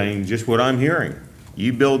saying just what I'm hearing.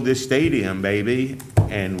 You build this stadium, baby,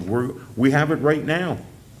 and we have it right now.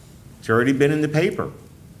 It's already been in the paper.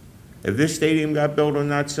 If this stadium got built on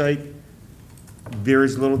that site, there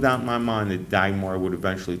is little doubt in my mind that Dagmar would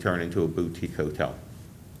eventually turn into a boutique hotel.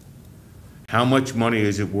 How much money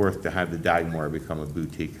is it worth to have the Dagmar become a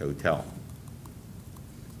boutique hotel?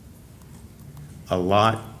 A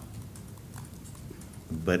lot,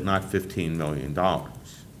 but not $15 million.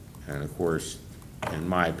 And of course, in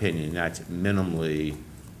my opinion, that's minimally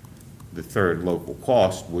the 1/3 local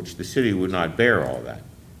cost, which the city would not bear all that,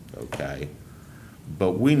 okay?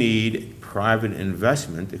 But we need private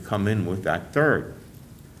investment to come in with that 1/3.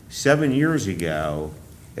 7 years ago,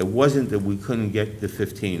 It wasn't that we couldn't get the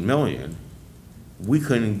 15 million, we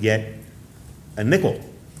couldn't get a nickel.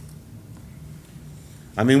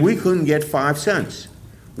 I mean, we couldn't get 5 cents.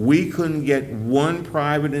 We couldn't get one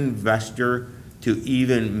private investor to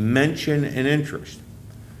even mention an interest.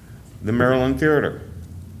 The Maryland Theater.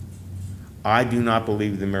 I do not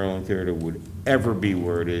believe the Maryland Theater would ever be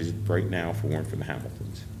where it is right now if it weren't for the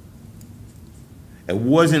Hamiltons. It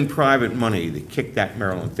wasn't private money that kicked that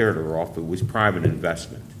Maryland Theater off, it was private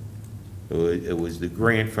investment. It was the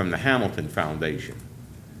grant from the Hamilton Foundation.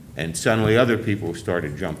 And suddenly other people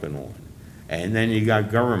started jumping on. And then you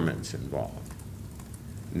got governments involved.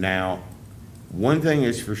 Now, one thing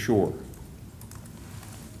is for sure,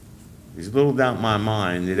 there's little doubt in my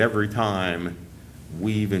mind that every time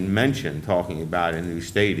we even mention talking about a new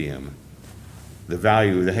stadium, the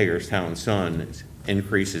value of the Hagerstown Sun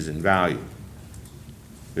increases in value.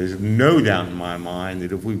 There's no doubt in my mind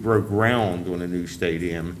that if we broke ground on a new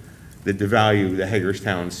stadium, that the value of the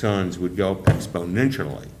Hagerstown Suns would go up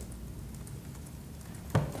exponentially.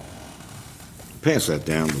 Pass that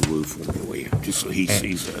down to Lou for me, will you? Just so he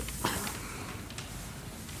sees that.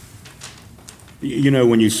 You know,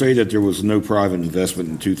 when you say that there was no private investment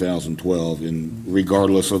in 2012, and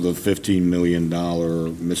regardless of the $15 million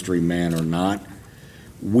mystery man or not,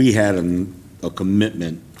 we had a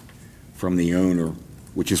commitment from the owner,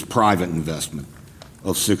 which is private investment,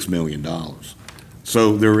 of $6 million.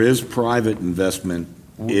 So there is private investment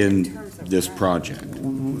in this project.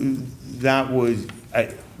 That was,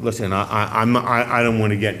 listen, I don't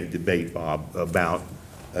want to get in a debate, Bob, about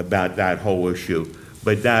that whole issue,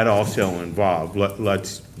 but that also involved,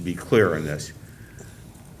 let's be clear on this,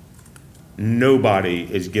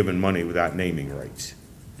 nobody is given money without naming rights.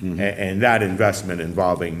 And that investment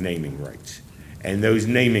involving naming rights. And those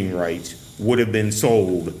naming rights would have been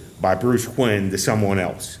sold by Bruce Quinn to someone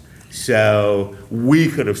else. So we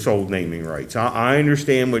could have sold naming rights. I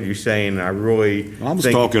understand what you're saying, and I really I was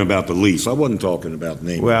think, talking about the lease. I wasn't talking about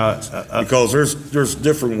naming well, rights. Because there's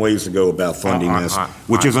different ways to go about funding this,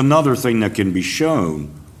 which is another thing that can be shown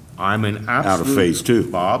I'm an absolute, out of phase two.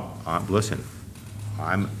 Bob, listen,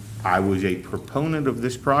 I was a proponent of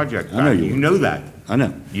this project. I know you were. know that. I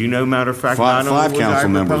know. You know, matter of fact, Five not only was I council a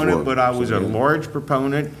members proponent, were. but I was So, a yeah. large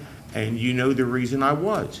proponent, and you know the reason I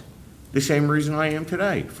was. The same reason I am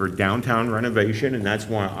today, for downtown renovation, and that's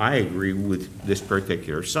why I agree with this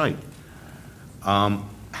particular site.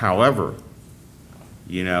 However,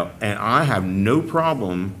 you know, and I have no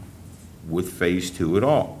problem with phase two at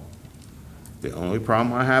all. The only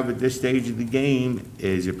problem I have at this stage of the game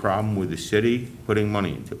is a problem with the city putting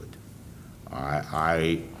money into it.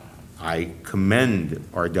 I commend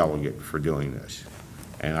our delegate for doing this.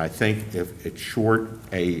 And I think if it's short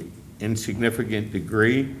a insignificant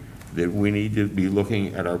degree, that we need to be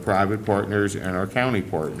looking at our private partners and our county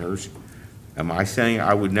partners. Am I saying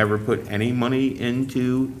I would never put any money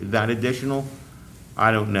into that additional?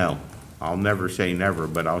 I don't know. I'll never say never,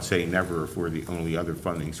 but I'll say never if we're the only other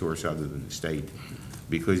funding source other than the state.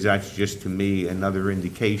 Because that's just, to me, another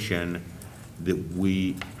indication that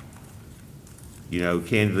we, you know,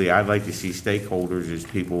 candidly, I'd like to see stakeholders as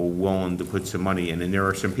people willing to put some money in, and there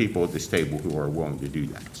are some people at this table who are willing to do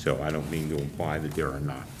that. So I don't mean to imply that there are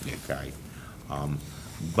not, okay?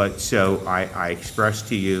 But so I express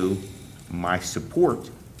to you my support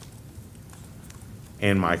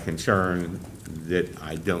and my concern that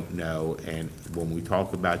I don't know. And when we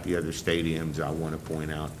talk about the other stadiums, I want to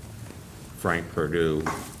point out Frank Perdue,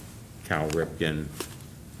 Cal Ripken,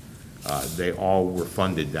 they all were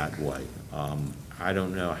funded that way. I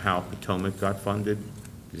don't know how Potomac got funded.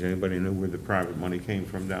 Does anybody know where the private money came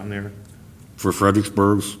from down there? For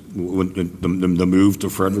Fredericksburg's, the move to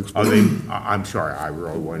Fredericksburg? I'm sorry, I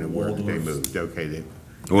really wanted where they moved. Okay,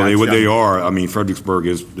 Well, they are. I mean, Fredericksburg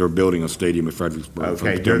they're building a stadium in Fredericksburg. for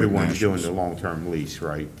okay, they're the Potomac ones doing Nationals. the long-term lease,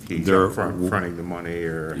 right? He's They're- up fronting the money,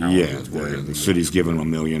 or how Yeah, it's worded. the city's giving them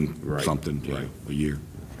 $1 million Right, something right. a year.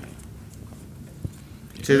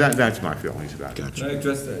 So that's my feelings about it. Gotcha. Can I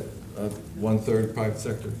address that, 1/3 private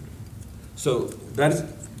sector? So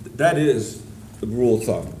that is the rule of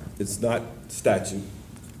thumb. It's not statute.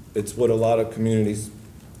 It's what a lot of communities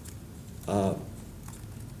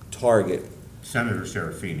target. Senator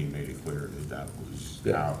Serafini made it clear that that was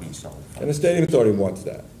Yeah. how he saw And the it. Stadium Authority wants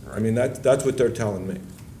that. I mean, that's what they're telling me.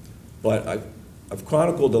 But I've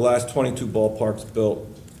chronicled the last 22 ballparks built,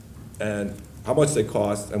 and how much they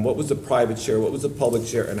cost, and what was the private share, what was the public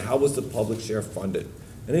share, and how was the public share funded?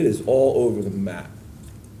 And it is all over the map.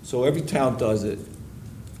 So every town does it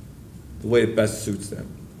the way it best suits them.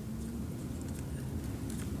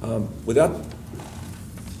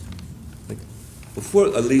 before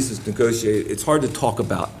a lease is negotiated, it's hard to talk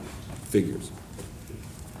about figures,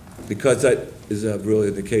 because that is a real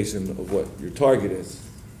indication of what your target is.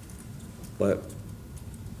 But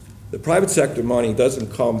the private sector money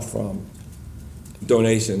doesn't come from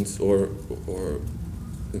donations or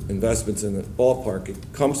investments in the ballpark.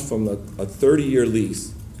 It comes from a 30-year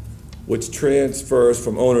lease, which transfers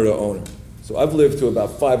from owner to owner. So I've lived through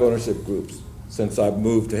about 5 ownership groups since I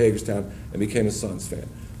moved to Hagerstown and became a Suns fan.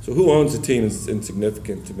 So who owns the team is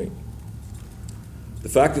insignificant to me. The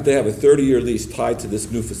fact that they have a 30-year lease tied to this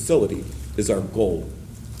new facility is our goal.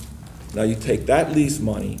 Now you take that lease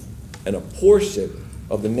money and a portion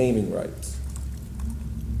of the naming rights,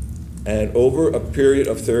 and over a period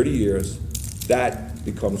of 30 years, that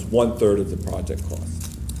becomes 1/3 of the project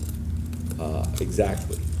cost.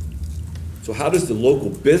 Exactly. So how does the local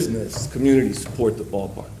business community support the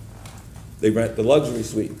ballpark? They rent the luxury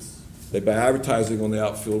suites. They buy advertising on the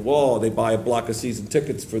outfield wall. They buy a block of season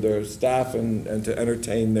tickets for their staff and to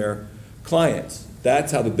entertain their clients.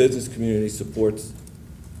 That's how the business community supports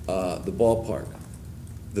the ballpark.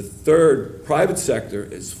 The third, private sector,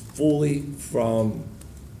 is fully from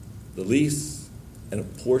the lease and a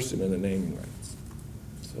portion of the naming rights.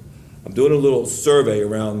 So I'm doing a little survey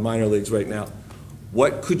around minor leagues right now.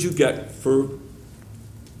 What could you get for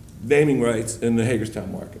naming rights in the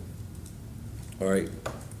Hagerstown market? All right,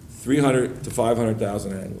 300 to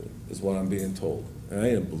 500,000 annually is what I'm being told, and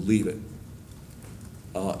I didn't believe it.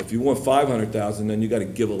 If you want 500,000, then you got to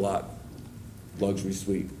give a lot. Luxury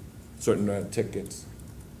suite, certain amount of tickets,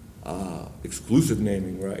 exclusive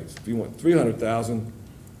naming rights. If you want 300,000,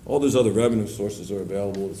 all those other revenue sources are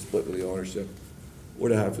available to split with the ownership or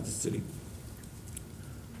to have with the city.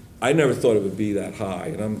 I never thought it would be that high,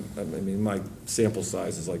 and I mean, my sample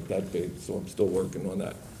size is like that big, so I'm still working on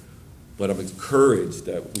that. But I'm encouraged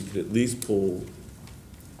that we could at least pull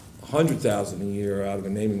 100,000 a year out of a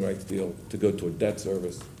naming rights deal to go to a debt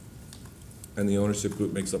service, and the ownership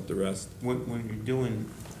group makes up the rest. When you're doing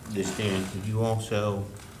this, Dan, could you also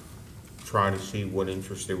try to see what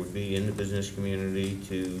interest there would be in the business community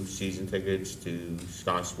to season tickets, to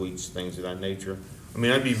Scott Suites, things of that nature? I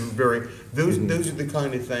mean, I'd be very, those are the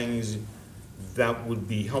kind of things that would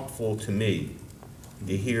be helpful to me,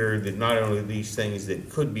 to hear that not only these things that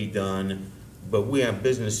could be done, but we have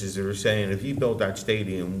businesses that are saying, if you built that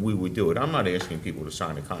stadium, we would do it. I'm not asking people to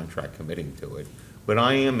sign a contract committing to it, but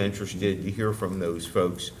I am interested to hear from those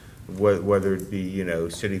folks, whether it be, you know,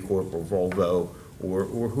 Citicorp or Volvo or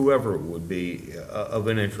whoever it would be of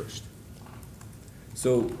an interest.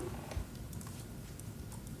 So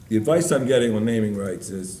the advice I'm getting on naming rights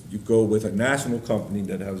is you go with a national company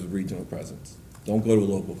that has a regional presence. Don't go to a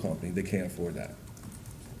local company, they can't afford that.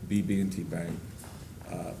 BB&T Bank,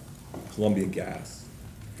 Columbia Gas,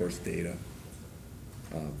 First Data.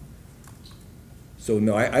 So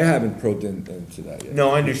no, I haven't probed into that yet.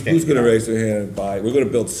 No, I understand. Who's gonna raise their hand and buy? We're gonna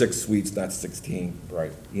build 6 suites, not 16.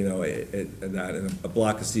 Right. You know, and a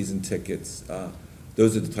block of season tickets.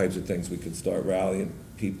 Those are the types of things we could start rallying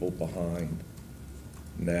people behind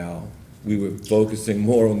now. We were focusing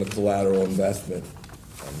more on the collateral investment.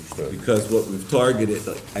 Because what we've targeted,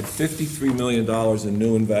 at $53 million in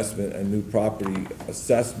new investment and new property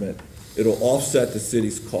assessment, it'll offset the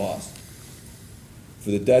city's cost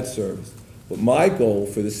for the debt service. But my goal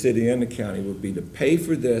for the city and the county would be to pay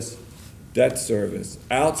for this debt service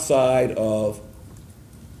outside of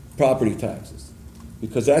property taxes.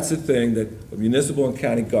 Because that's the thing that municipal and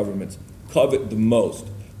county governments covet the most.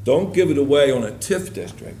 Don't give it away on a TIF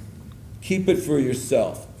district. Keep it for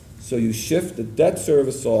yourself. So you shift the debt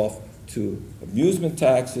service off to amusement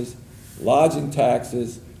taxes, lodging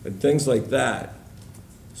taxes, and things like that,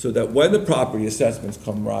 so that when the property assessments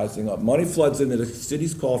come rising up, money floods into the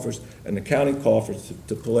city's coffers and the county coffers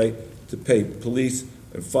to pay police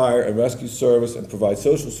and fire and rescue service and provide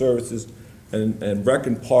social services and rec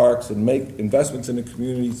and parks and make investments in the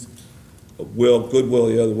communities, goodwill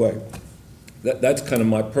the other way. That's kind of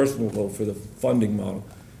my personal goal for the funding model.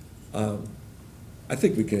 I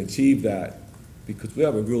think we can achieve that because we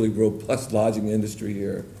have a really robust lodging industry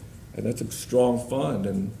here, and that's a strong fund,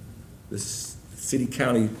 and this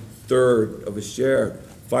city-county third of a share,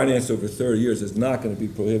 financed over 30 years, is not going to be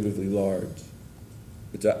prohibitively large.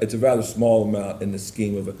 It's a rather small amount in the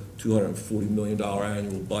scheme of a $240 million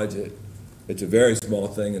annual budget. It's a very small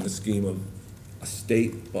thing in the scheme of a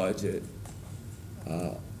state budget.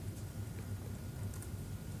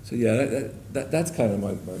 So yeah, that's kind of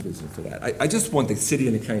my vision for that. I just want the city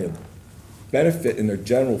and the county to benefit in their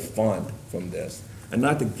general fund from this, and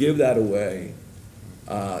not to give that away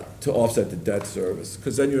to offset the debt service.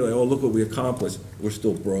 Because then you're like, oh, look what we accomplished. We're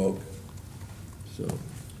still broke. So.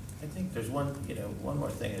 I think think there's one more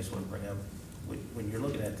thing I just want to bring up. When you're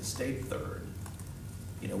looking at the state third,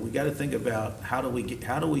 we got to think about how do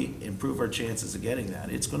we improve our chances of getting that?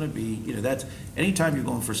 It's going to be, that's, anytime you're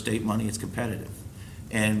going for state money, it's competitive.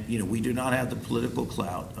 And, we do not have the political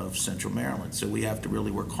clout of Central Maryland, so we have to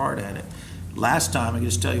really work hard at it. Last time, I can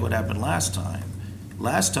just tell you what happened last time.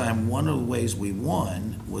 Last time, one of the ways we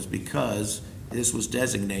won was because this was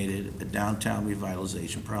designated a downtown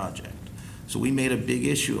revitalization project. So we made a big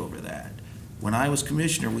issue over that. When I was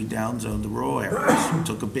commissioner, we downzoned the rural areas,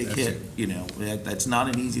 took a big hit, that's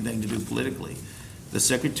not an easy thing to do politically. The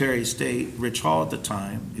Secretary of State, Rich Hall at the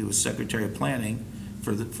time, who was Secretary of Planning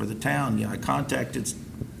for the town, I contacted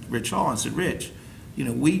Rich Hall and said, Rich, we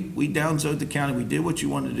downzoned the county, we did what you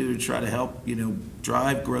wanted to do to try to help,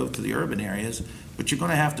 drive growth to the urban areas, but you're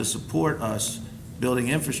gonna have to support us building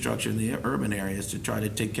infrastructure in the urban areas to try to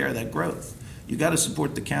take care of that growth. You gotta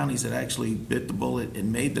support the counties that actually bit the bullet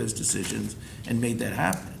and made those decisions and made that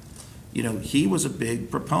happen. He was a big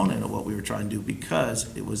proponent of what we were trying to do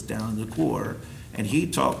because it was down in the core, and he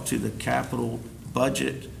talked to the capital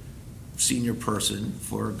budget senior person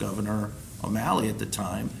for Governor O'Malley at the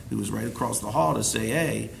time, who was right across the hall, to say,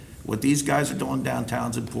 hey, what these guys are doing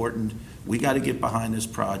downtown's important. We got to get behind this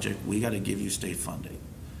project. We got to give you state funding.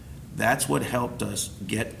 That's what helped us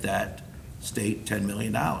get that state $10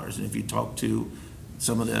 million. And if you talk to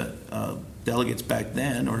some of the delegates back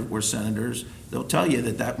then or senators, they'll tell you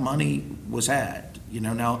that money was had.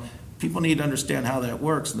 Now, people need to understand how that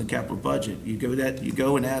works in the capital budget. You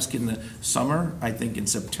go and ask in the summer. I think in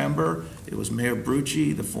September, it was Mayor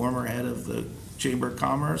Brucci, the former head of the Chamber of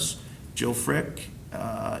Commerce, Jill Frick,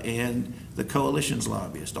 and the coalition's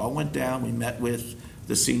lobbyist. All went down. We met with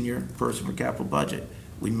the senior person for capital budget.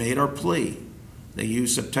 We made our plea. They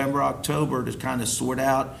used September, October to kind of sort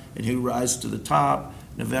out and who rises to the top.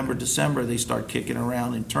 November, December, they start kicking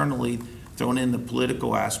around internally, throwing in the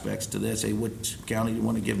political aspects to this, hey, which county do you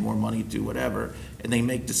want to give more money to, whatever, and they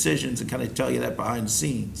make decisions and kind of tell you that behind the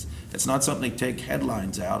scenes. It's not something they take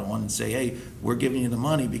headlines out on and say, hey, we're giving you the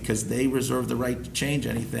money, because they reserve the right to change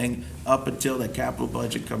anything up until that capital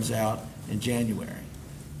budget comes out in January.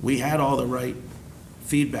 We had all the right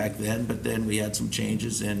feedback then, but then we had some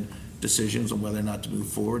changes in decisions on whether or not to move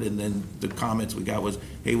forward, and then the comments we got was,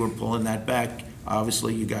 hey, we're pulling that back.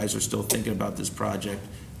 Obviously, you guys are still thinking about this project.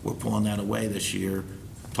 We're pulling that away this year.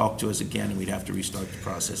 Talk to us again, and we'd have to restart the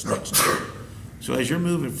process next year. So as you're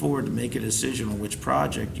moving forward to make a decision on which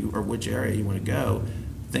project or which area you want to go,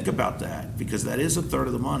 think about that, because that is a third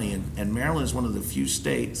of the money, and Maryland is one of the few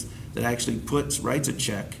states that actually writes a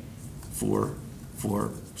check for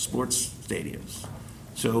sports stadiums.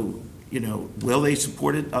 So, will they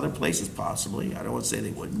support it other places? Possibly. I don't want to say they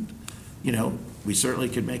wouldn't. We certainly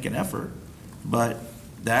could make an effort, but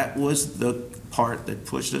that was the part that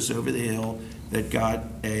pushed us over the hill, that got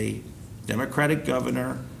a Democratic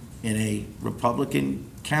governor in a Republican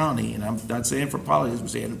county, and I'm not saying for politics, I'm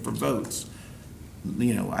saying for votes.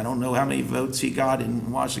 I don't know how many votes he got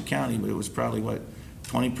in Washington County, but it was probably, 20%,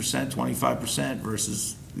 25%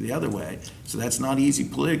 versus the other way. So that's not easy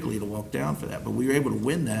politically to walk down for that, but we were able to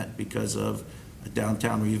win that because of a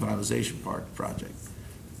downtown revitalization project.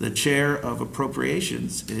 The chair of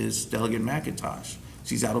appropriations is Delegate McIntosh.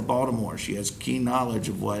 She's out of Baltimore. She has keen knowledge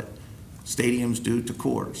of what stadiums do to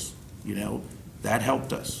cores. That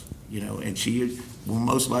helped us, and she will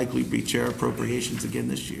most likely be chair of appropriations again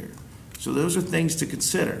this year. So those are things to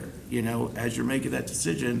consider, as you're making that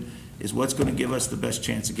decision, is what's going to give us the best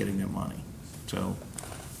chance of getting that money. So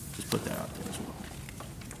just put that out there as well.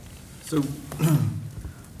 So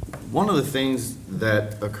one of the things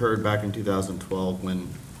that occurred back in 2012 when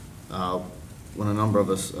a number of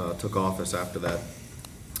us took office after that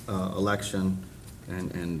election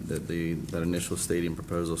and that initial stadium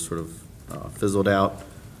proposal sort of fizzled out,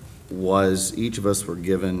 was each of us were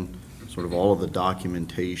given sort of all of the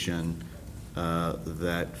documentation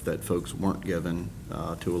that folks weren't given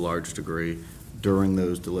to a large degree during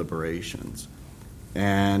those deliberations.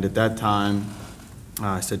 And at that time,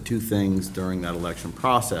 I said two things during that election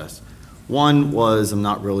process. One was, I'm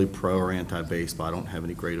not really pro or anti-baseball. I don't have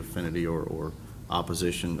any great affinity or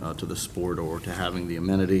opposition to the sport or to having the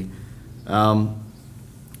amenity.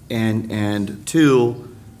 And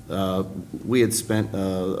two, we had spent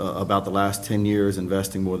about the last 10 years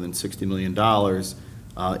investing more than $60 million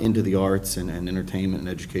into the arts and entertainment and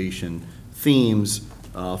education themes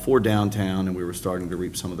for downtown, and we were starting to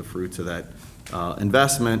reap some of the fruits of that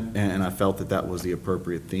investment, and I felt that that was the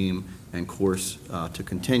appropriate theme and course to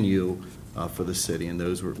continue for the city, and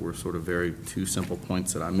those were sort of very two simple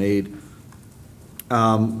points that I made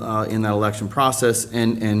in that election process,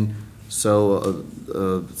 and So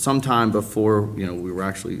sometime before, we were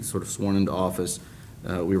actually sort of sworn into office,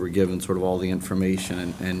 we were given sort of all the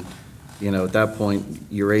information, and at that point,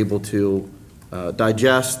 you're able to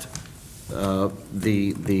digest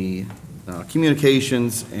the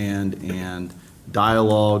communications and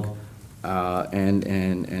dialogue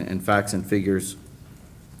and facts and figures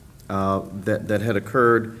that had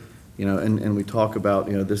occurred, and we talk about,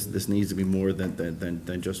 this needs to be more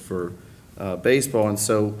than just for baseball. And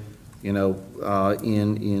so,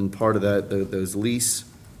 in part of that, those lease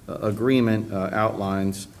agreement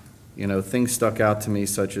outlines, things stuck out to me,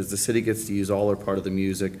 such as the city gets to use all or part of the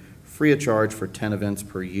music free of charge for 10 events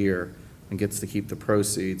per year and gets to keep the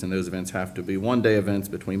proceeds, and those events have to be one-day events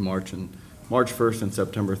between March 1st and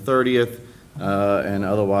September 30th, and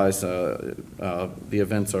otherwise, the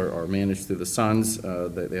events are managed through the Suns.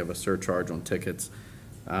 They have a surcharge on tickets.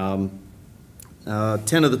 10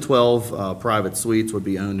 of the 12 private suites would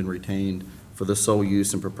be owned and retained for the sole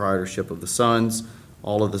use and proprietorship of the Suns.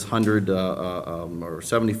 All of this 100 or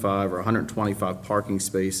 75 or 125 parking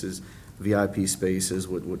spaces, VIP spaces,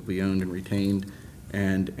 would be owned and retained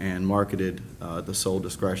and marketed at the sole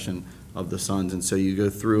discretion of the Suns. And so you go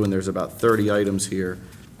through, and there's about 30 items here,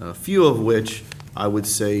 a few of which I would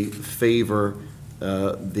say favor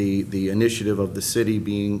the initiative of the city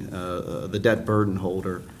being the debt burden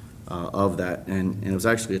holder of that. And it was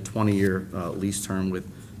actually a 20-year lease term with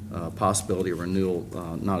possibility of renewal,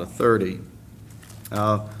 not a 30.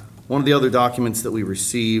 One of the other documents that we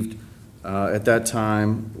received at that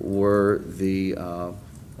time were the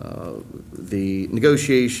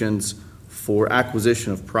negotiations for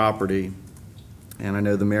acquisition of property. And I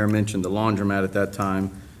know the mayor mentioned the laundromat at that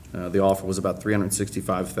time. The offer was about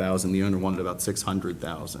 $365,000. The owner wanted about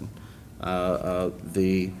 $600,000.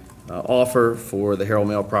 The offer for the Herald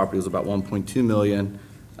Mail property was about $1.2 million.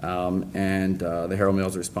 And the Herald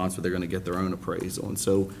Mail's response was they're going to get their own appraisal. And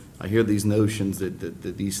so I hear these notions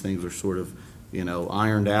that these things are sort of,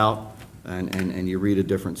 ironed out, and you read a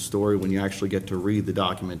different story when you actually get to read the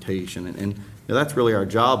documentation. And that's really our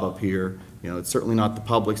job up here. It's certainly not the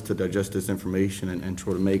public's to digest this information and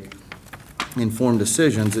sort of make informed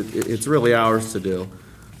decisions. It's really ours to do.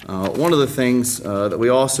 One of the things that we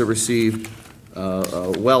also received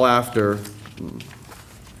well after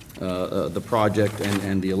the project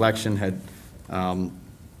and the election had, ran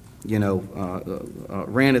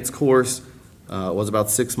its course, was about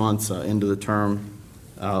 6 months into the term.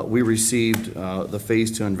 We received the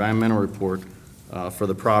Phase 2 environmental report for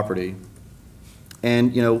the property.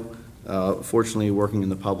 And, fortunately, working in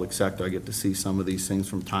the public sector, I get to see some of these things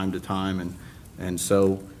from time to time. And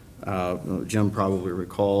so Jim probably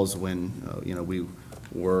recalls when, we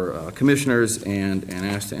were commissioners and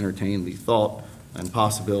asked to entertain the thought and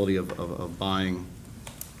possibility of buying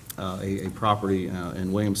a property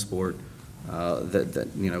in Williamsport that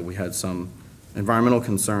we had some environmental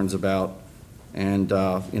concerns about. And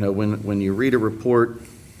when you read a report,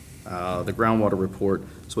 the groundwater report,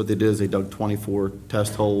 so what they did is they dug 24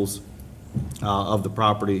 test holes of the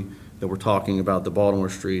property that we're talking about, the Baltimore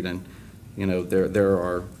Street, and there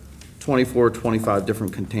are 25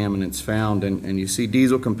 different contaminants found, and you see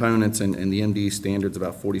diesel components and the MD standards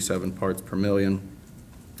about 47 parts per million,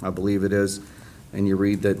 I believe it is. And you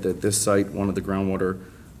read that this site, one of the groundwater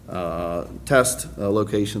test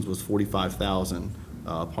locations, was 45,000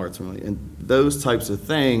 parts per million. And those types of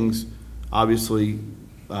things, obviously,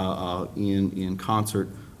 in concert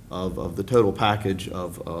of the total package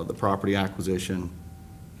of the property acquisition,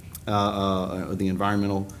 the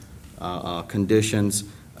environmental conditions,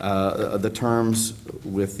 the terms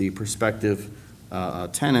with the prospective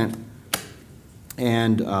tenant,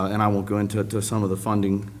 and I won't go into some of the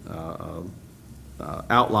funding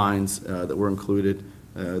outlines that were included.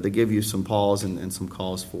 They give you some pause and some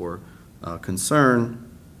cause for concern,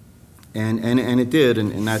 and it did,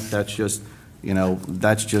 and that's just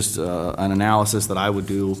an analysis that I would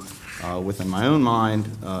do within my own mind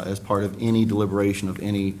as part of any deliberation of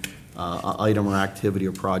any item or activity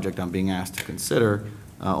or project I'm being asked to consider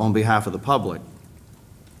on behalf of the public.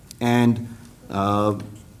 And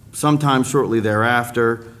sometime shortly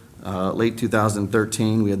thereafter, late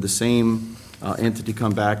 2013, we had the same entity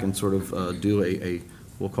come back and sort of do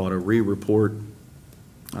we'll call it a re-report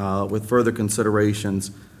with further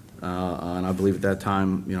considerations. And I believe at that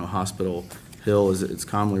time, Hospital Hill, as it's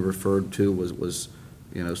commonly referred to, was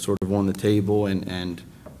sort of on the table, and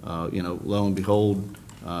lo and behold,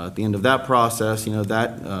 at the end of that process,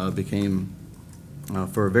 that became,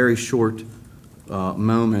 for a very short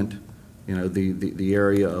moment, the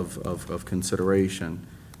area of consideration.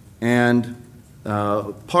 And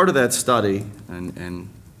part of that study, and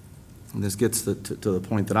and this gets to the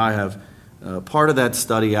point that I have, part of that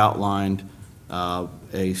study outlined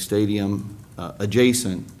a stadium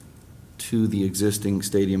adjacent to the existing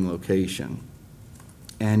stadium location.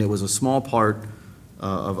 And it was a small part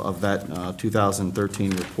of that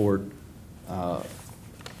 2013 report by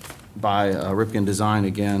Ripken Design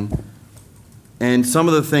again. And some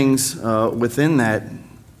of the things within that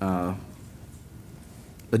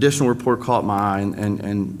additional report caught my eye,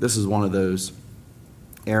 and this is one of those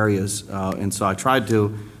areas. And so I tried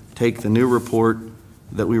to take the new report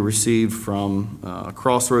that we received from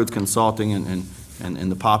Crossroads Consulting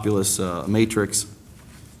and the Populous Matrix,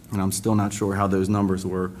 and I'm still not sure how those numbers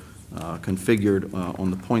were configured on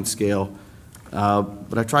the point scale.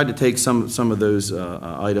 But I tried to take some of those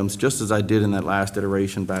items, just as I did in that last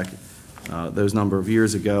iteration back those number of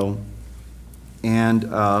years ago, and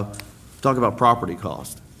talk about property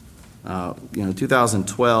cost.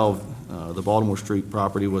 2012, the Baltimore Street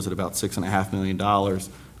property was at about $6.5 million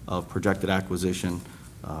of projected acquisition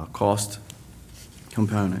cost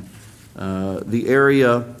component. The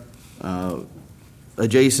area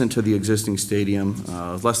adjacent to the existing stadium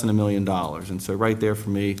is less than $1 million. And so right there for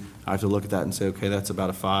me, I have to look at that and say, okay, that's about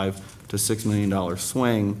a $5 to $6 million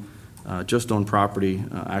swing just on property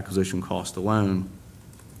acquisition cost alone.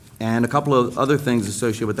 And a couple of other things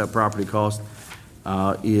associated with that property cost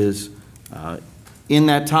is in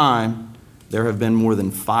that time, there have been more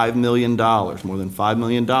than $5 million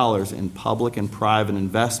in public and private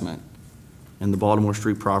investment in the Baltimore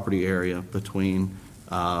Street property area between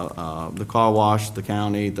the car wash, the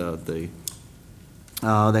county, the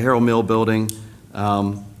Harold Mill building,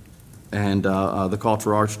 and the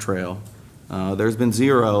Cultural Arts Trail. There's been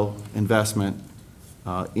zero investment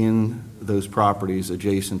in those properties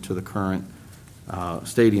adjacent to the current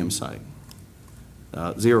stadium site.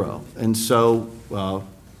 Zero. And so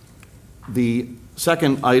the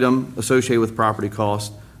second item associated with property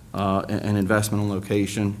cost and investment on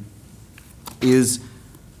location is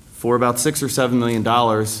for about $6 or $7 million,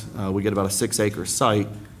 we get about a 6-acre site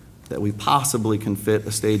that we possibly can fit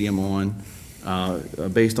a stadium on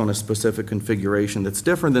based on a specific configuration that's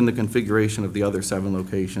different than the configuration of the other 7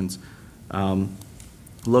 locations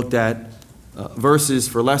looked at, versus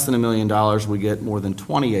for less than $1 million, we get more than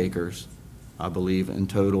 20 acres, I believe, in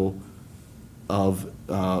total of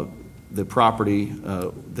the property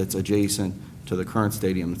that's adjacent to the current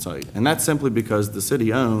stadium site. And that's simply because the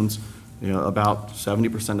city owns about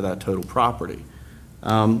 70% of that total property.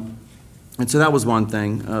 And so that was one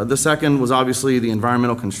thing. The second was obviously the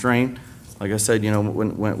environmental constraint. Like I said,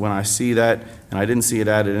 when I see that, and I didn't see it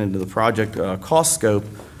added into the project cost scope,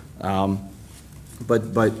 but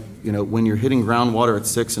when you're hitting groundwater at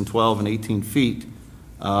 6 and 12 and 18 feet,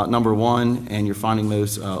 number one, and you're finding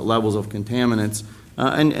those levels of contaminants,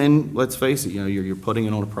 and let's face it, you're putting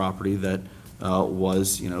it on a property that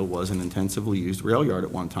was an intensively used rail yard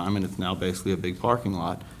at one time, and it's now basically a big parking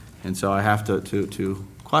lot. And so I have to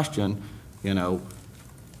question,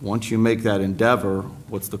 once you make that endeavor,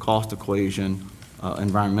 what's the cost equation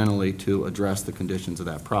environmentally to address the conditions of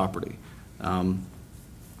that property?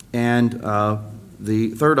 And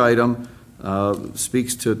the third item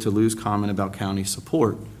speaks to Lou's comment about county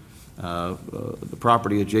support. The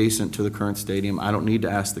property adjacent to the current stadium, I don't need to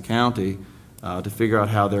ask the county to figure out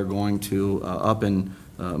how they're going to up and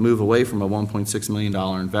move away from a $1.6 million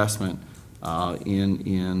investment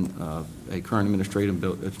in a current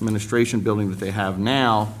administration building that they have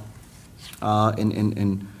now,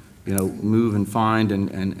 and move and find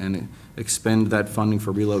and expend that funding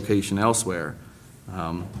for relocation elsewhere.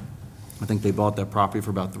 I think they bought that property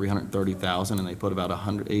for about $330,000, and they put about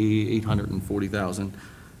 $840,000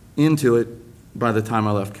 into it by the time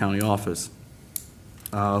I left county office.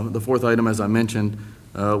 The fourth item, as I mentioned,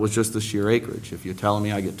 was just the sheer acreage. If you're telling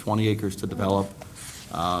me I get 20 acres to develop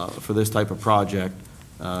for this type of project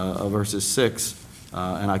versus 6,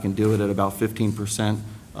 and I can do it at about 15%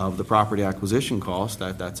 of the property acquisition cost,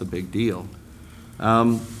 that's a big deal.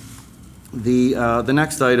 The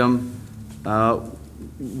next item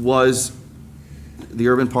was the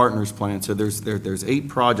Urban Partners Plan. So there's 8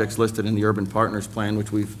 projects listed in the Urban Partners Plan,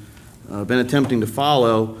 which we've been attempting to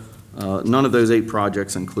follow. None of those 8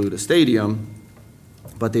 projects include a stadium,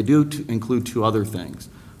 but they do include 2 other things.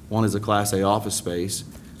 One is a Class A office space,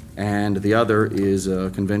 and the other is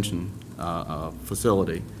a convention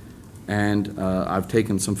facility. And I've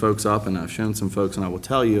taken some folks up, and I've shown some folks, and I will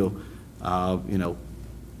tell you,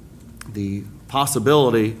 the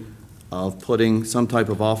possibility of putting some type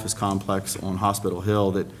of office complex on Hospital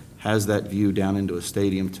Hill that has that view down into a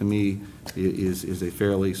stadium, to me, is a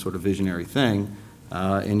fairly sort of visionary thing.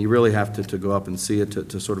 And you really have to go up and see it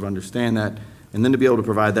to sort of understand that. and then to be able to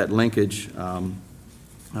provide that linkage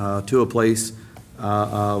to a place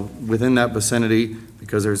within that vicinity,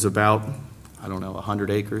 because there's about, I don't know, 100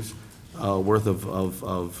 acres worth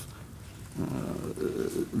of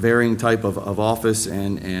varying type of office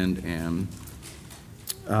and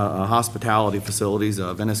hospitality facilities.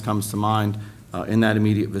 Venice comes to mind in that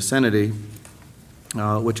immediate vicinity,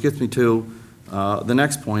 which gets me to the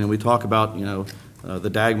next point, and we talk about, the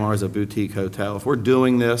Dagmar as a boutique hotel. If we're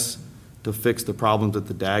doing this to fix the problems at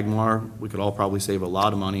the Dagmar, we could all probably save a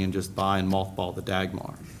lot of money and just buy and mothball the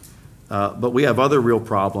Dagmar. But we have other real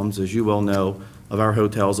problems, as you well know, of our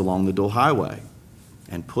hotels along the Dual Highway.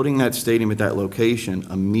 And putting that stadium at that location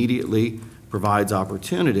immediately provides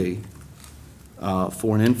opportunity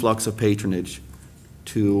for an influx of patronage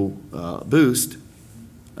to boost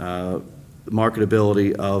the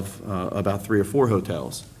marketability of about 3 or 4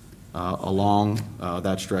 hotels along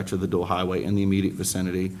that stretch of the Dual Highway in the immediate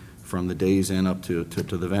vicinity, from the Days Inn up to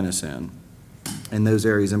the Venice Inn, and those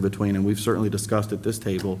areas in between. And we've certainly discussed at this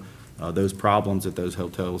table those problems that those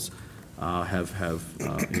hotels have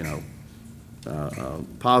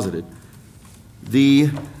posited.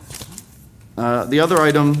 The other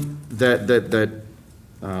item that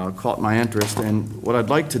caught my interest, and what I'd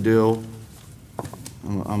like to do,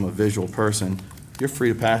 I'm a visual person, you're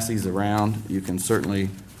free to pass these around. You can certainly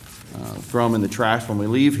throw them in the trash when we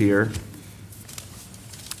leave here.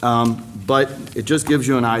 But it just gives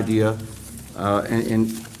you an idea,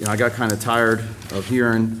 and I got kind of tired of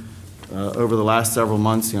hearing over the last several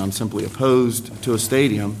months, I'm simply opposed to a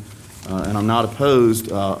stadium, and I'm not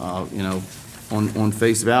opposed, on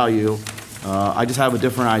face value. I just have a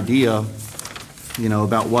different idea,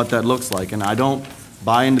 about what that looks like, and I don't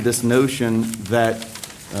buy into this notion that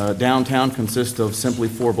downtown consists of simply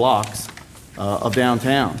 4 blocks of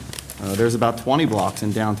downtown. There's about 20 blocks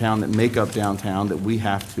in downtown that make up downtown that we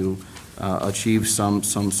have to achieve some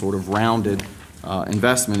sort of rounded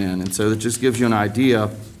investment in. And so it just gives you an idea.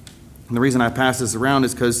 And the reason I pass this around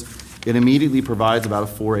is because it immediately provides about a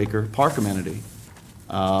 4-acre park amenity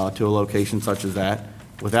to a location such as that,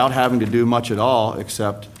 without having to do much at all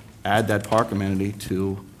except add that park amenity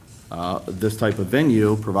to this type of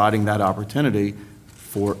venue, providing that opportunity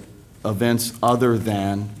for events other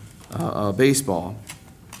than baseball.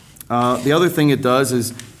 The other thing it does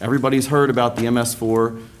is, everybody's heard about the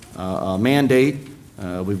MS4 mandate.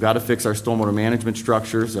 We've got to fix our stormwater management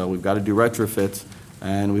structures. We've got to do retrofits.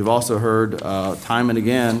 And we've also heard time and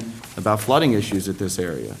again about flooding issues at this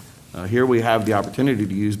area. Here we have the opportunity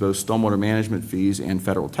to use both stormwater management fees and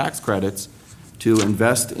federal tax credits to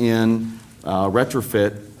invest in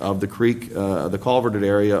retrofit of the creek, the culverted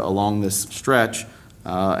area along this stretch,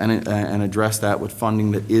 and address that with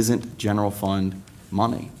funding that isn't general fund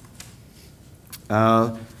money.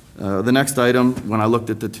 The next item, when I looked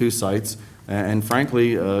at the 2 sites, and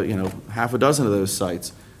frankly, half a dozen of those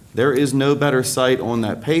sites, there is no better site on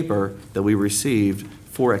that paper that we received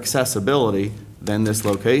for accessibility than this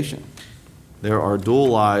location. There are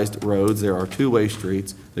dualized roads, there are 2-way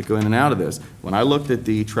streets that go in and out of this. When I looked at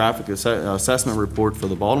the traffic assessment report for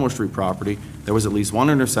the Baltimore Street property, there was at least 1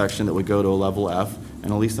 intersection that would go to a level F,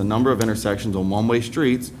 and at least a number of intersections on 1-way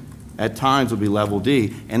streets at times would be level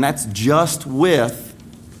D. And that's just with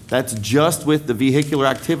the vehicular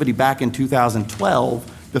activity back in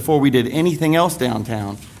 2012, before we did anything else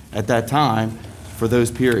downtown at that time for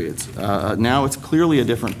those periods. Now it's clearly a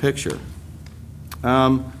different picture.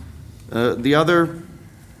 The other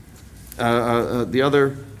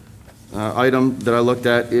item that I looked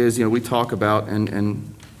at is, we talk about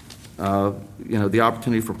the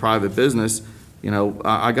opportunity for private business.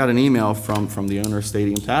 I got an email from the owner of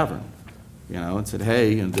Stadium Tavern, and said,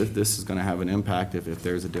 hey, this is going to have an impact if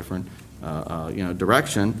there's a different,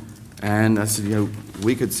 direction. And I said,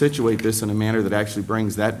 we could situate this in a manner that actually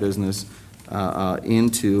brings that business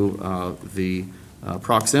into the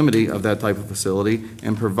proximity of that type of facility,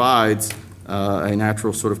 and provides a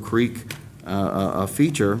natural sort of creek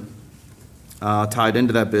feature tied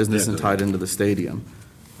into that business and tied into the stadium.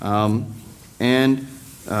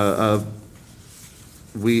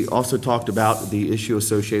 We also talked about the issue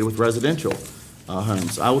associated with residential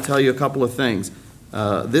homes. I will tell you a couple of things.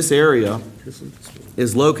 This area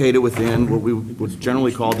is located within what we would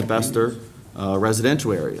generally call the Bester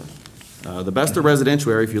residential area. The Bester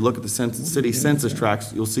residential area, if you look at the city census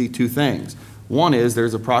tracts, you'll see 2 things. One is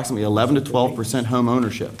there's approximately 11 to 12% home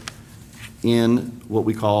ownership in what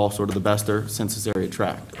we call sort of the Bester census area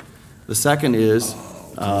tract. The second is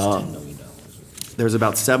there's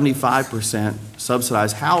about 75%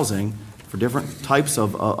 subsidized housing for different types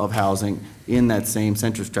of housing in that same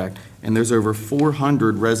census tract. And there's over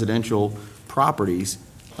 400 residential properties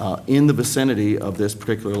in the vicinity of this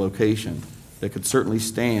particular location that could certainly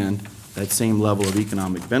stand that same level of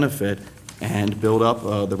economic benefit and build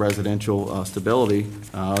up the residential stability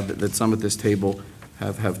that some at this table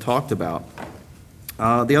have talked about.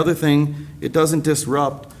 The other thing, it doesn't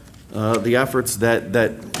disrupt the efforts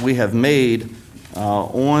that we have made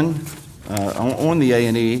on the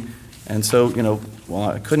A&E. And so, while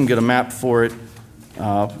I couldn't get a map for it,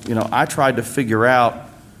 I tried to figure out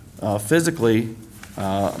physically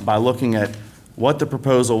by looking at what the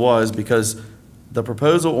proposal was, because the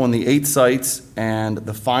proposal on the 8 sites and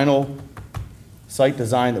the final site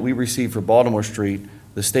design that we received for Baltimore Street,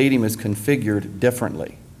 the stadium is configured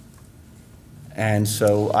differently. And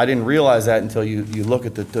so I didn't realize that until you look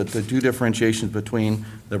at the two differentiations between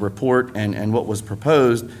the report and what was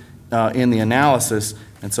proposed in the analysis.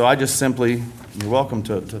 And so I just simply, you're welcome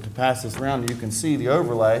to pass this around, and you can see the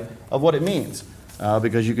overlay of what it means.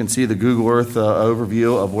 Because you can see the Google Earth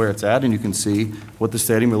overview of where it's at, and you can see what the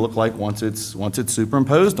stadium will look like once it's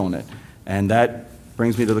superimposed on it. And that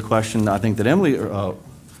brings me to the question I think that Emily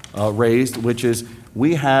raised, which is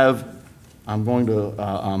we have, I'm going to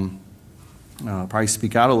probably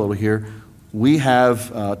speak out a little here, we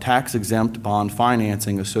have tax-exempt bond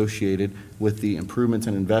financing associated with the improvements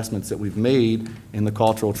and investments that we've made in the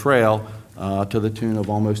cultural trail to the tune of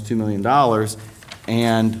almost $2 million.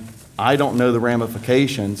 And I don't know the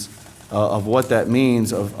ramifications of what that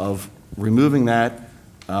means of removing that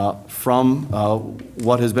from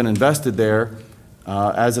what has been invested there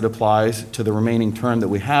as it applies to the remaining term that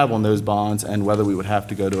we have on those bonds, and whether we would have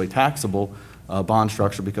to go to a taxable bond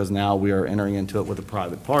structure because now we are entering into it with a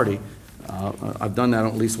private party. I've done that on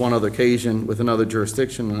at least one other occasion with another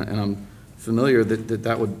jurisdiction, and I'm familiar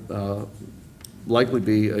that would likely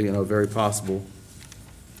be a very possible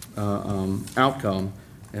outcome.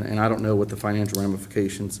 And I don't know what the financial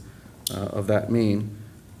ramifications of that mean.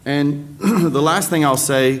 And the last thing I'll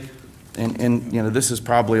say, and this is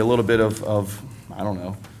probably a little bit of I don't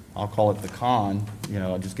know, I'll call it the con.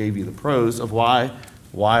 I just gave you the pros of why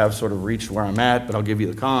I've sort of reached where I'm at, but I'll give you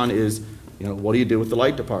the con is, what do you do with the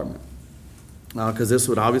light department? Because this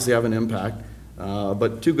would obviously have an impact.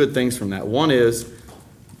 But two good things from that. One is,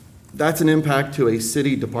 that's an impact to a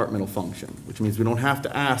city departmental function, which means we don't have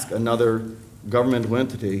to ask another governmental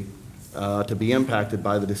entity to be impacted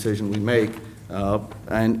by the decision we make.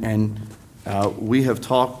 We have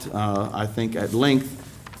talked, I think, at length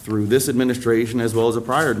through this administration as well as a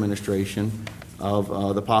prior administration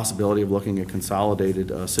of the possibility of looking at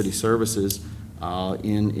consolidated city services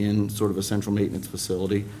in sort of a central maintenance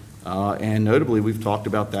facility. And notably, we've talked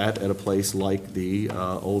about that at a place like the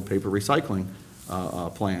old paper recycling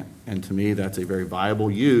plant. And to me, that's a very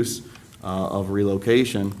viable use of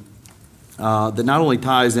relocation that not only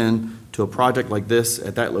ties in to a project like this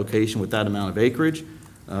at that location with that amount of acreage,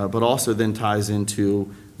 but also then ties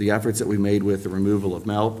into the efforts that we made with the removal of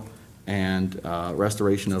MLP and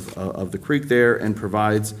restoration of the creek there, and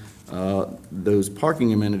provides those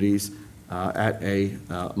parking amenities at a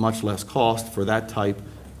much less cost for that type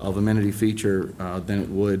of amenity feature than it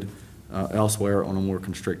would elsewhere on a more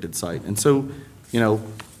constricted site. And so,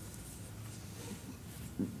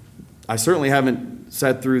 I certainly haven't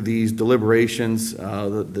sat through these deliberations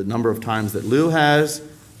the number of times that Lou has,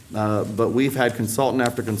 but we've had consultant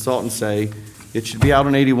after consultant say it should be out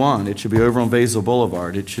on 81, it should be over on Basil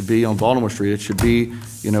Boulevard, it should be on Baltimore Street, it should be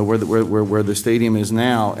where the stadium is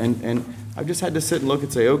now. And I've just had to sit and look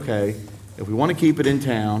and say, okay, if we want to keep it in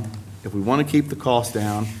town, if we want to keep the cost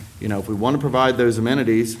down, if we want to provide those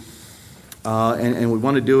amenities, and we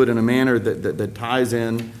want to do it in a manner that ties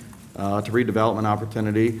in to redevelopment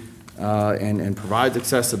opportunity, and provides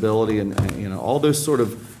accessibility and all those sort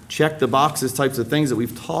of check the boxes types of things that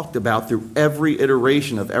we've talked about through every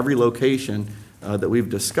iteration of every location that we've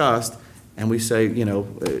discussed, and we say,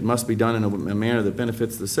 it must be done in a manner that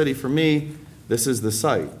benefits the city. For me, this is the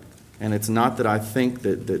site. And it's not that I think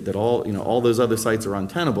that all those other sites are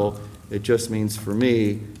untenable. It just means for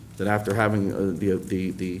me that after having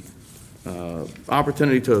the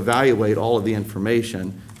opportunity to evaluate all of the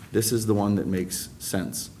information, this is the one that makes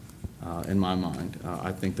sense in my mind.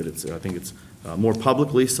 I think it's more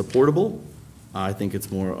publicly supportable. I think it's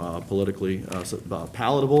more politically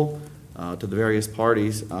palatable to the various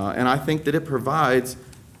parties, and I think that it provides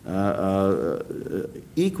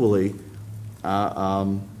equally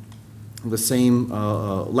the same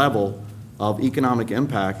level of economic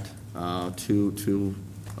impact to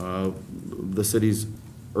the city's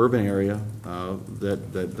urban area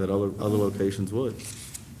that other locations would.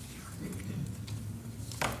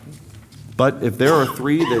 But if there are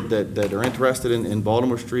three that are interested in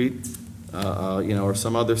Baltimore Street, or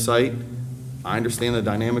some other site, I understand the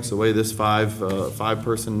dynamics, the way this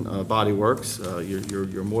five-person body works.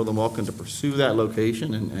 You're more than welcome to pursue that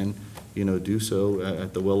location and, you know, do so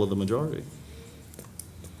at the will of the majority.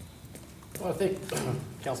 Well, I think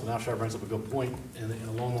Councilman Alshire brings up a good point, and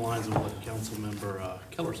along the lines of what Councilmember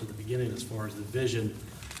Keller said at the beginning, as far as the vision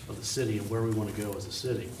of the city and where we want to go as a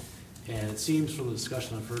city. And it seems from the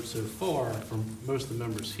discussion I've heard so far from most of the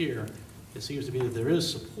members here, it seems to be that there is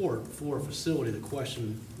support for a facility. The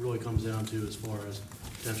question really comes down to as far as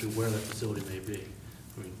potentially where that facility may be.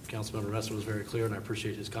 I mean, Councilmember Messer was very clear, and I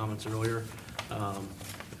appreciate his comments earlier.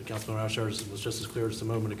 Councilmember Alshire was just as clear just a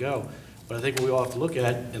moment ago. But I think what we all have to look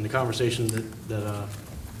at in the conversation that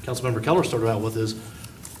Councilmember Keller started out with is,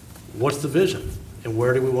 what's the vision? And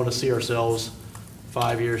where do we want to see ourselves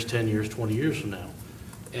 5 years, 10 years, 20 years from now?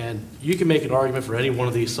 And you can make an argument for any one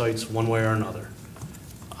of these sites one way or another.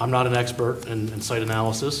 I'm not an expert in site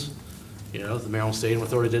analysis. You know, the Maryland Stadium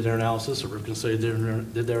Authority did their analysis, or Ripken City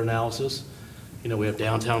did their analysis. You know, we have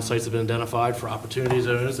downtown sites that have been identified for opportunity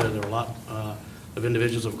zones. There are a lot of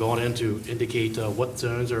individuals have gone in to indicate what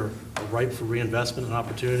zones are ripe for reinvestment and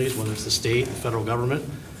opportunities, whether it's the state, the federal government.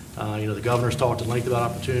 You know, the governor's talked at length about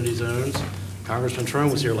opportunity zones. Congressman Trone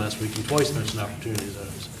was here last week and twice mentioned opportunity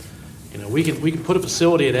zones. You know, we can put a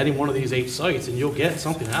facility at any one of these 8 sites and you'll get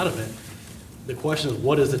something out of it. The question is,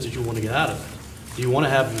 what is it that you want to get out of it? Do you want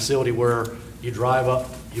to have a facility where you drive up,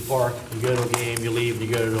 you park, you go to a game, you leave, and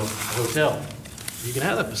you go to a hotel? You can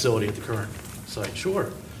have that facility at the current site,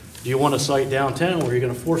 sure. Do you want a site downtown where you're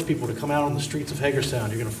going to force people to come out on the streets of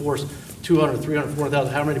Hagerstown? You're going to force 200, 300,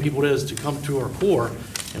 400,000, how many people it is to come to our core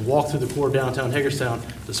and walk through the core of downtown Hagerstown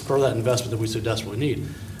to spur that investment that we so desperately need.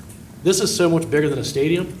 This is so much bigger than a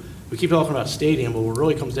stadium. We keep talking about stadium, but what it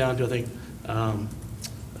really comes down to, I think,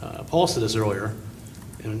 Paul said this earlier,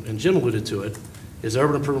 and Jim alluded to it, is the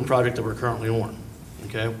urban improvement project that we're currently on.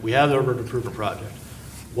 Okay, we have the urban improvement project.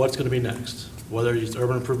 What's going to be next? Whether it's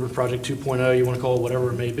urban improvement project 2.0, you want to call it whatever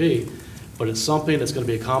it may be, but it's something that's going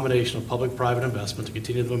to be a combination of public-private investment to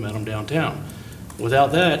continue the momentum downtown.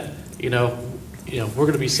 Without that, we're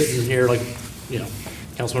going to be sitting here like,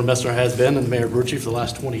 Councilman Messner has been and Mayor Grucci for the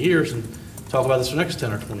last 20 years and talk about this for the next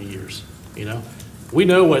 10 or 20 years. We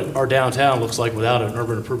know what our downtown looks like without an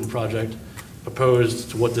urban improvement project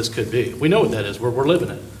opposed to what this could be. We know what that is. We're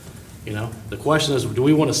living it. The question is, do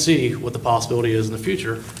we want to see what the possibility is in the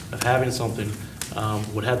future of having something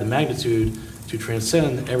would have the magnitude to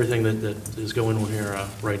transcend everything that is going on here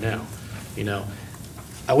right now?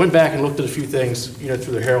 I went back and looked at a few things, through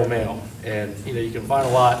the Herald Mail, and you can find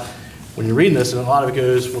a lot when you're reading this, and a lot of it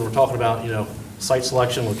goes when we're talking about site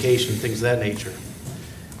selection, location, things of that nature.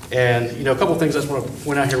 And a couple of things I just want to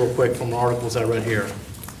point out here real quick from the articles that I read here.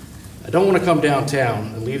 I don't want to come downtown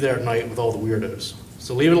and leave there at night with all the weirdos.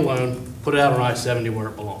 So leave it alone, put it out on I-70 where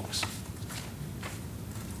it belongs.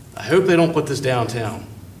 I hope they don't put this downtown.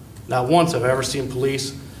 Not once have I ever seen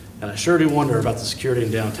police, and I sure do wonder about the security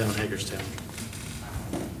in downtown Hagerstown.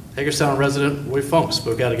 Hagerstown resident Roy Funk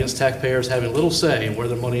spoke out against taxpayers having little say in where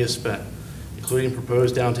their money is spent, including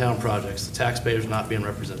proposed downtown projects, the taxpayers not being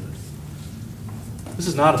represented. This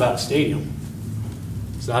is not about a stadium.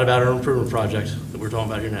 It's not about an improvement project that we're talking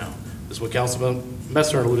about here now. This is what Councilman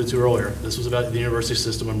Messner alluded to earlier. This was about the university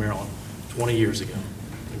system in Maryland 20 years ago,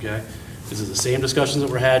 okay? This is the same discussions that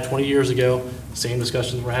were had 20 years ago, the same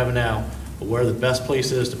discussions we're having now, but where the best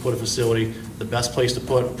place is to put a facility, the best place to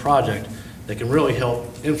put a project that can really help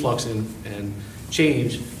influx and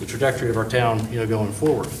change the trajectory of our town, going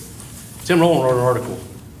forward. Tim Rowland wrote an article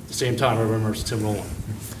at the same time. I remember it's Tim Rowland.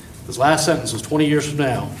 This last sentence was 20 years from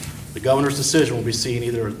now, the governor's decision will be seen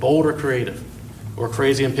either as bold or creative, or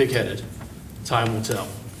crazy and pig-headed. Time will tell.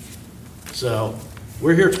 So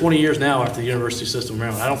we're here 20 years now after the university system of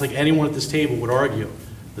Maryland. I don't think anyone at this table would argue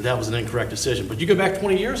that that was an incorrect decision. But you go back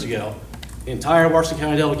 20 years ago, the entire Washington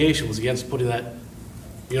County delegation was against putting that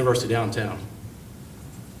university downtown.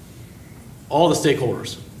 All the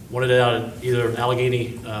stakeholders wanted it out at either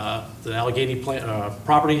Allegheny, the Allegheny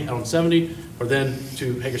property out on 70, or then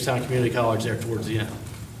to Hagerstown Community College there towards the end.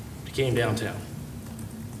 It came downtown.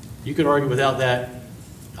 You could argue without that,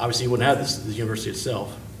 obviously you wouldn't have this university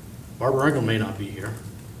itself. Barbara Ingram may not be here.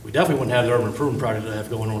 We definitely wouldn't have the urban improvement project that I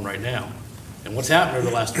have going on right now. And what's happened over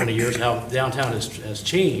the last 20 years, how downtown has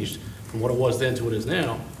changed from what it was then to what it is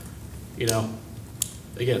now,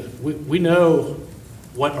 again, we know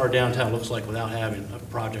what our downtown looks like without having a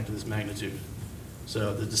project of this magnitude.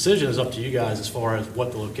 So the decision is up to you guys as far as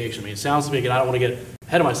what the location. I mean, it sounds to me, again, I don't want to get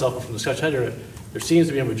ahead of myself, but from the discussion here, there seems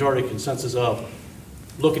to be a majority consensus of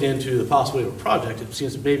looking into the possibility of a project. It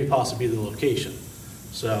seems to maybe possibly be the location.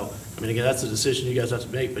 So, I mean, again, that's a decision you guys have to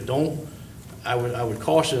make, but I would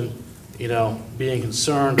caution being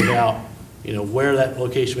concerned about, where that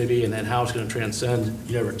location may be and then how it's going to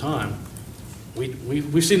transcend, over time.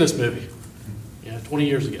 We've seen this movie, 20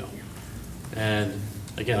 years ago. And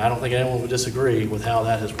again, I don't think anyone would disagree with how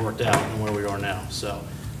that has worked out and where we are now. So,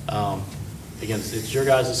 again, it's your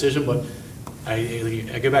guys' decision, but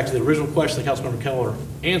I go back to the original question that Councilmember Keller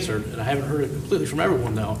answered, and I haven't heard it completely from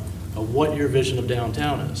everyone now, of what your vision of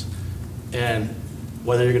downtown is. And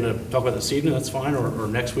whether you're going to talk about this evening, that's fine, or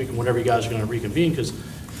next week, and whenever you guys are going to reconvene, because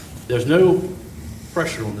there's no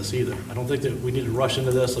pressure on this either. I don't think that we need to rush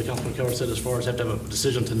into this, like Councilman Keller said, as far as have to have a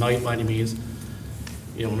decision tonight by any means.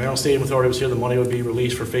 When Maryland Stadium Authority was here, the money would be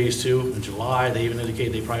released for phase 2 in July. They even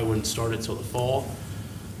indicated they probably wouldn't start it until the fall.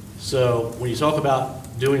 So when you talk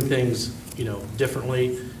about doing things,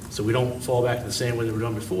 differently, so we don't fall back to the same way that we've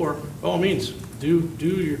done before, by all means, do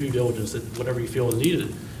your due diligence, that whatever you feel is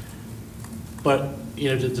needed. But,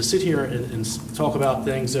 to sit here and talk about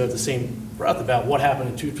things at the same breath about what happened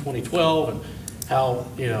in 2012 and how,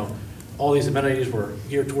 all these amenities were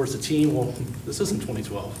geared towards the team, well, this isn't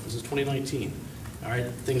 2012, this is 2019, all right?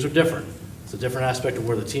 Things are different. It's a different aspect of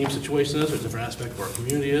where the team situation is, there's a different aspect of where our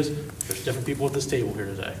community is, there's different people at this table here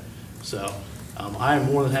today. So, I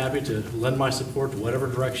am more than happy to lend my support to whatever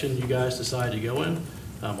direction you guys decide to go in.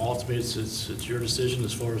 Ultimately, it's your decision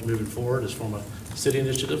as far as moving forward, as from a city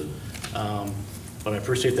initiative. But I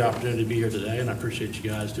appreciate the opportunity to be here today, and I appreciate you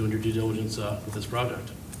guys doing your due diligence with this project.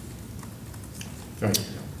 Thank you.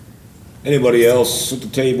 Anybody else at the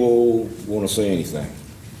table want to say anything?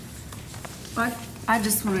 I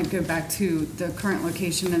just want to go back to the current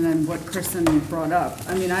location and then what Kristen brought up.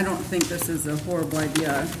 I mean, I don't think this is a horrible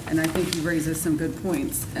idea, and I think he raises some good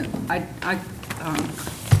points. And I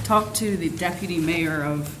talked to the deputy mayor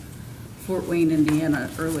of Fort Wayne, Indiana,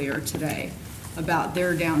 earlier today about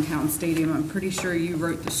their downtown stadium. I'm pretty sure you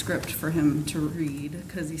wrote the script for him to read,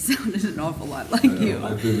 because he sounded an awful lot like you.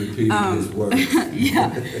 I've been repeating his words.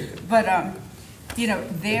 Yeah, but,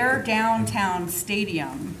 their downtown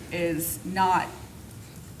stadium is not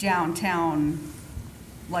downtown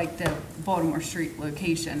like the Baltimore Street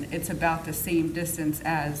location. It's about the same distance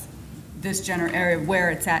as this general area where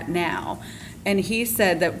it's at now. And he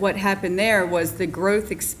said that what happened there was the growth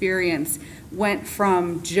experience went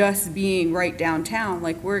from just being right downtown,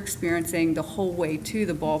 like we're experiencing, the whole way to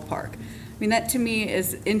the ballpark. I mean, that to me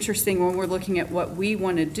is interesting when we're looking at what we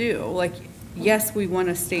want to do. Like, yes, we want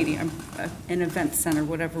a stadium, an event center,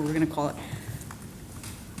 whatever we're going to call it.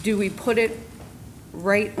 Do we put it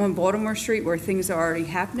right on Baltimore Street where things are already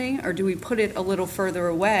happening, or do we put it a little further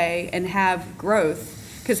away and have growth?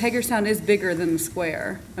 Because Hagerstown is bigger than the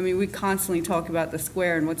square. I mean, we constantly talk about the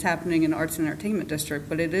square and what's happening in the Arts and Entertainment District,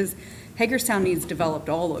 but Hagerstown needs developed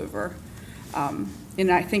all over. And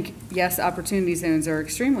I think, yes, opportunity zones are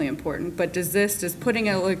extremely important, but does putting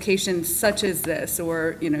a location such as this,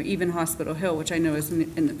 or, even Hospital Hill, which I know is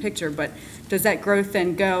in the picture, but does that growth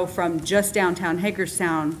then go from just downtown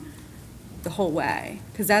Hagerstown the whole way?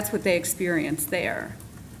 Because that's what they experience there.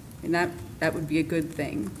 And that would be a good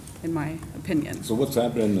thing, in my opinion. So what's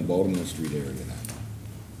happening in the Baltimore Street area now?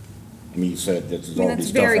 I mean, you said that there's I mean, already that's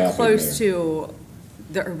stuff happening very close there. to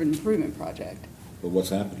the urban improvement project. But what's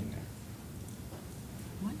happening there?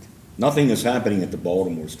 What? Nothing is happening at the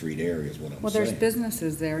Baltimore Street area is what I'm saying. Well, there's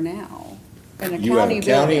businesses there now, and a You have county a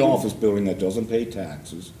county building. office building that doesn't pay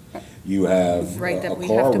taxes. You have Right, that a we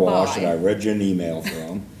car have to wash buy. that I read you an email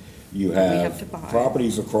from. You have to have buy.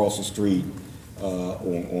 properties across the street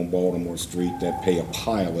on Baltimore Street that pay a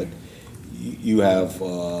pilot. You have,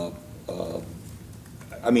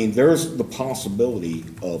 I mean, there's the possibility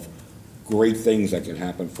of great things that can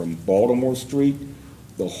happen from Baltimore Street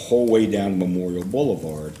the whole way down to Memorial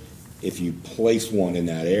Boulevard if you place one in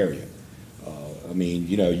that area. I mean,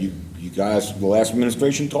 you guys, the last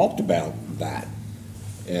administration talked about that.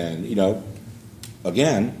 And,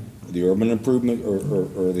 again, the urban improvement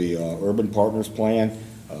or the urban partners plan,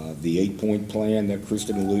 the 8-point plan that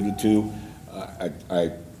Kristen alluded to,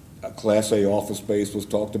 a Class A office space was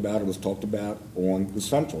talked about. It was talked about on the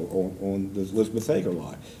Central, on the Elizabeth Hager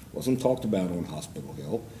lot. It wasn't talked about on Hospital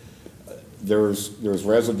Hill. There's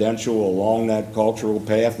residential along that cultural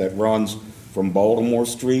path that runs from Baltimore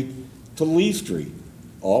Street to Lee Street.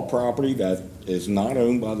 All property that is not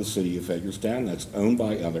owned by the city of Hagerstown, that's owned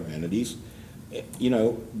by other entities,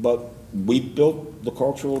 but we built the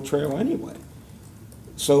cultural trail anyway.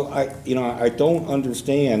 So I don't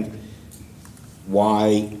understand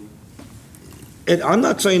why. And I'm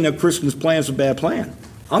not saying that Kristen's plan is a bad plan.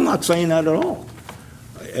 I'm not saying that at all.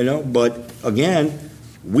 But again,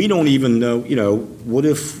 we don't even know, what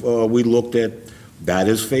if we looked at that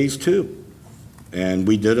as phase 2? And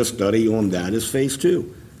we did a study on that as phase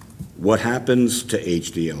 2. what happens to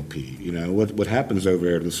HDLP? You know, what happens over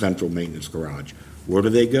there to the central maintenance garage? Where do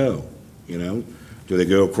they go? You know, do they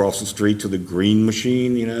go across the street to the green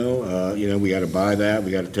machine? You know, we got to buy that, we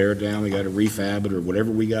got to tear it down, we got to refab it, or whatever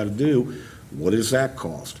we got to do. What does that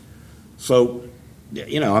cost? So,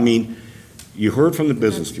 you know, I mean, you heard from the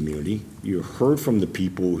business community, you heard from the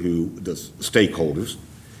people the stakeholders,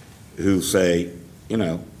 who say, you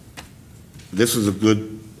know, this is a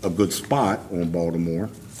good spot on Baltimore,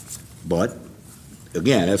 but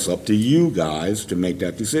again, it's up to you guys to make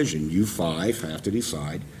that decision. You five have to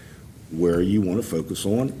decide where you want to focus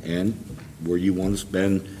on and where you want to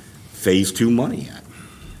spend Phase 2 money at.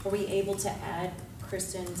 Are we able to add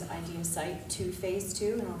Kristen's ideal site to Phase 2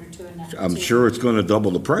 in order to enact? I'm sure it's going to double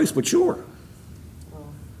the price, but sure.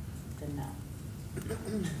 Well, then no.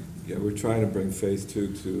 Yeah, we're trying to bring Phase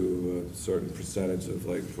 2 to a certain percentage of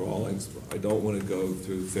like drawings. I don't want to go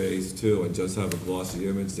through Phase 2 and just have a glossy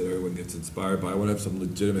image that everyone gets inspired by. I want to have some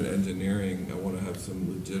legitimate engineering. I want to have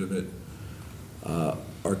some legitimate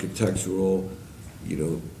architectural, you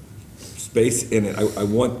know, space in it. I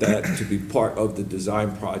want that to be part of the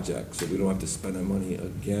design project, so we don't have to spend that money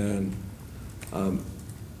again.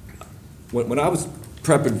 When I was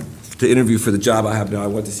prepping to interview for the job I have now, I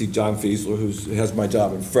went to see John Fiesler, who has my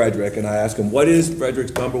job in Frederick, and I asked him, what is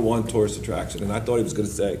Frederick's #1 tourist attraction? And I thought he was going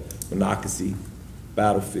to say Monocacy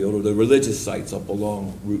Battlefield or the religious sites up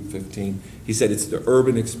along Route 15. He said it's the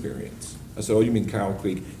urban experience. I said, oh, you mean Carroll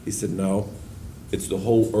Creek? He said, no, it's the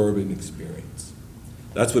whole urban experience.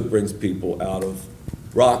 That's what brings people out of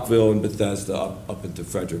Rockville and Bethesda up into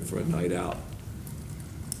Frederick for a night out.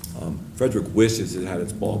 Frederick wishes it had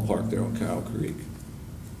its ballpark there on Carroll Creek.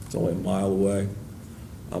 It's only a mile away.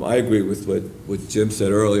 I agree with what Jim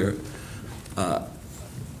said earlier.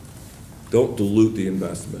 Don't dilute the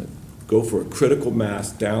investment. Go for a critical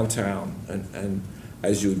mass downtown, and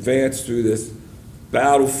as you advance through this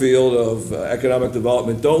battlefield of economic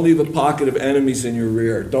development, don't leave a pocket of enemies in your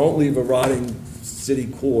rear. Don't leave a rotting city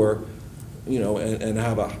core, you know, and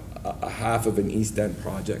have a half of an East End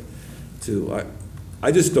project too.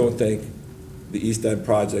 I just don't think the East End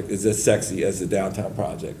project is as sexy as the downtown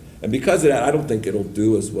project. And because of that, I don't think it'll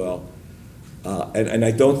do as well. And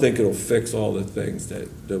I don't think it'll fix all the things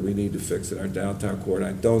that we need to fix in our downtown core. And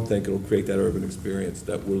I don't think it'll create that urban experience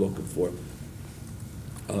that we're looking for.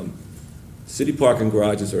 City parking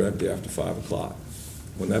garages are empty after 5 o'clock.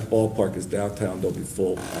 When that ballpark is downtown, they'll be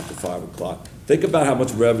full after 5 o'clock. Think about how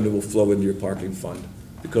much revenue will flow into your parking fund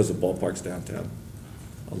because of ballparks downtown.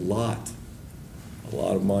 A lot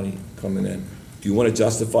of money coming in. Do you want to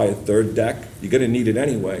justify a third deck? You're going to need it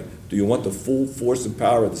anyway. Do you want the full force and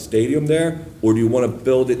power of the stadium there, or do you want to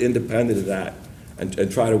build it independent of that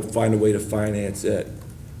and try to find a way to finance it,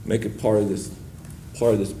 make it part of this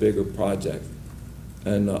bigger project?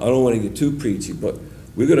 And I don't want to get too preachy, but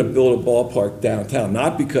we're going to build a ballpark downtown,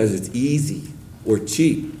 not because it's easy or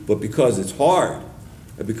cheap, but because it's hard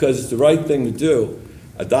and because it's the right thing to do.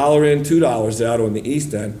 $1 in, $2 out on the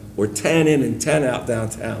East End, or 10 in and 10 out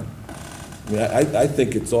downtown. I mean, I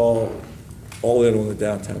think it's all in on the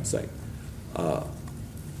downtown site.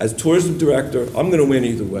 As tourism director, I'm going to win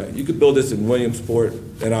either way. You could build this in Williamsport,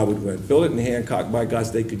 and I would win. Build it in Hancock, my gosh,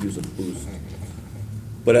 they could use a boost.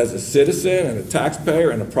 But as a citizen and a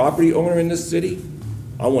taxpayer and a property owner in this city,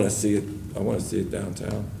 I want to see it. I want to see it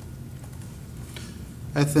downtown.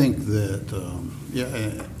 I think that,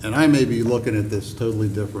 and I may be looking at this totally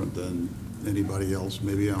different than anybody else.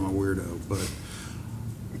 Maybe I'm a weirdo, but.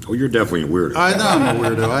 Oh, you're definitely a weirdo. I know I'm a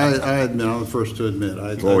weirdo. I admit, I'm the first to admit.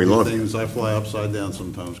 I we do love things, I fly upside down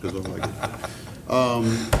sometimes because I like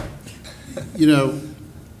it. You know,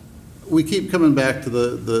 we keep coming back to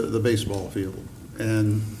the baseball field,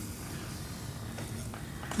 and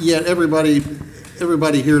yet everybody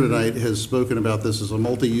here tonight has spoken about this as a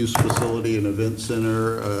multi-use facility, an event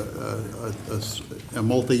center, a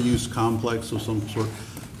multi-use complex of some sort.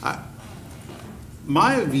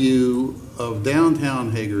 My view of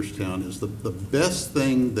downtown Hagerstown is the best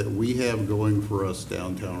thing that we have going for us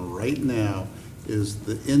downtown right now is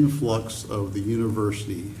the influx of the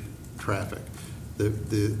university traffic.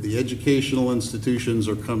 The educational institutions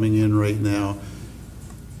are coming in right now.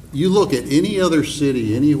 You look at any other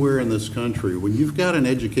city anywhere in this country, when you've got an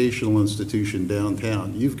educational institution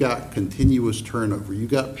downtown, you've got continuous turnover.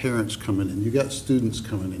 You've got parents coming in, you've got students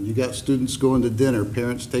coming in, you've got students going to dinner,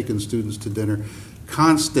 parents taking students to dinner,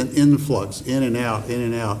 constant influx, in and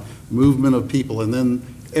out, movement of people, and then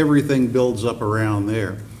everything builds up around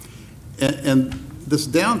there. And this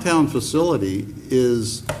downtown facility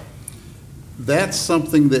is that's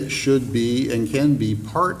something that should be and can be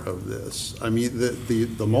part of this. I mean,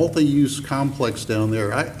 the multi-use complex down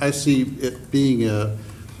there, I see it being an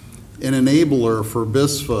enabler for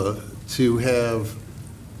BISFA to have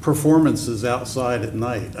performances outside at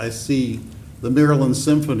night. I see the Maryland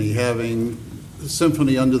Symphony having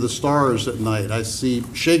Symphony Under the Stars at night. I see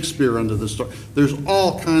Shakespeare Under the Stars. There's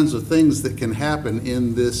all kinds of things that can happen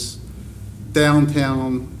in this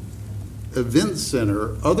downtown event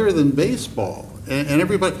center other than baseball. And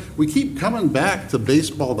everybody, we keep coming back to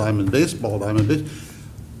baseball diamond, baseball diamond.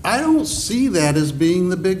 I don't see that as being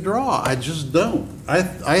the big draw. I just don't. I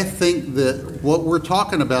think that what we're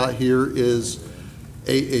talking about here is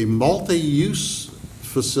a multi-use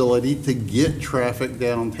facility to get traffic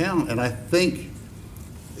downtown. And I think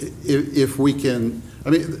if we can, I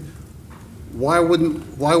mean, why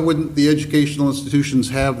wouldn't the educational institutions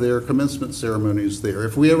have their commencement ceremonies there?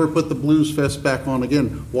 If we ever put the Blues Fest back on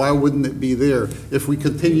again, why wouldn't it be there? If we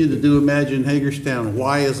continue to do Imagine Hagerstown,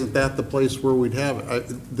 why isn't that the place where we'd have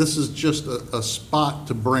it? This is just a spot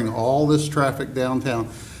to bring all this traffic downtown.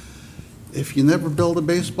 If you never build a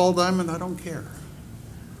baseball diamond, I don't care.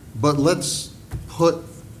 But let's put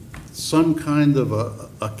some kind of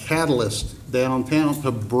a catalyst downtown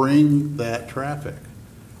to bring that traffic.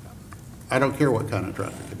 I don't care what kind of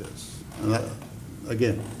traffic it is. And that,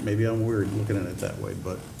 again, maybe I'm weird looking at it that way,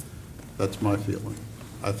 but that's my feeling.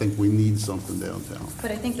 I think we need something downtown.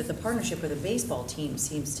 But I think that the partnership with a baseball team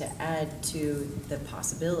seems to add to the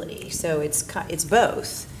possibility. So it's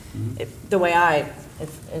both. The way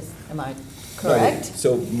am I correct?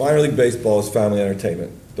 So minor league baseball is family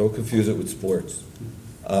entertainment. Don't confuse it with sports.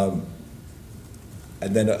 And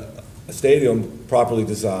then a stadium properly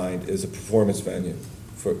designed is a performance venue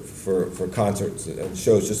for concerts and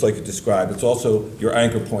shows, just like you described. It's also your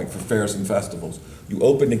anchor point for fairs and festivals. You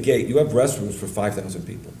open the gate, you have restrooms for 5,000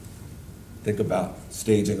 people. Think about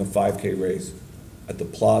staging a 5K race at the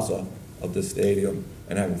plaza of the stadium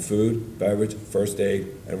and having food, beverage, first aid,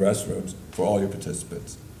 and restrooms for all your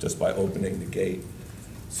participants, just by opening the gate.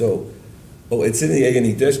 So, it's in the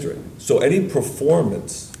A&E district. So any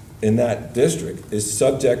performance in that district is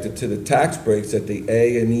subjected to the tax breaks that the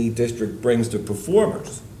A&E district brings to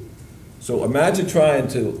performers. So imagine trying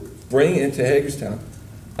to bring into Hagerstown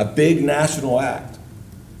a big national act,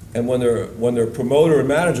 and when their promoter and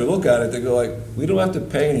manager look at it, they go like, we don't have to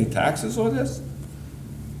pay any taxes on this?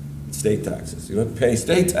 State taxes. You don't have to pay any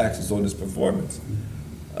state taxes on this performance.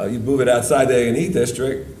 You move it outside the A&E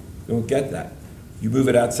district, you don't get that. You move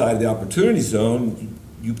it outside the opportunity zone,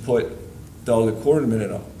 you put Delegate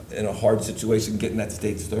Quarterman in a hard situation getting that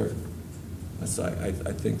state's third. So I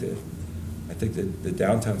think that the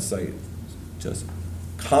downtown site just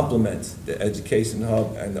complements the education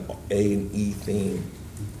hub and the A&E theme.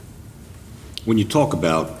 When you talk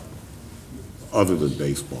about other than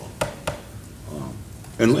baseball,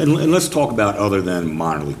 and let's talk about other than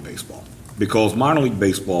minor league baseball, because minor league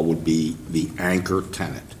baseball would be the anchor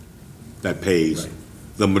tenant that pays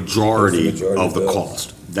the majority of the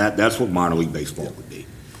cost. That's what minor league baseball would be.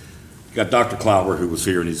 You got Dr. Clouter, who was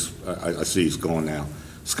here, and I see he's gone now.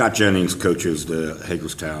 Scott Jennings coaches the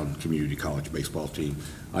Hagerstown Community College baseball team.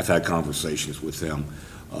 I've had conversations with him.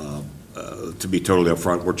 To be totally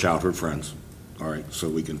upfront, we're childhood friends, all right, so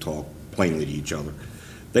we can talk plainly to each other.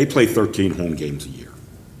 They play 13 home games a year.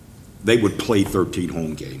 They would play 13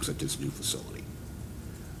 home games at this new facility.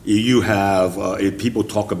 You have, people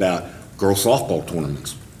talk about girls softball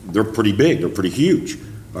tournaments. They're pretty big, they're pretty huge,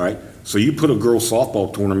 all right? So you put a girls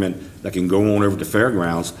softball tournament that can go on over the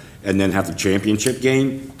fairgrounds and then have the championship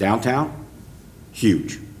game downtown,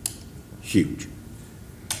 huge, huge.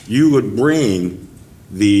 You would bring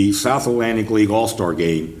the South Atlantic League All-Star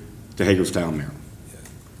game to Hagerstown, Maryland.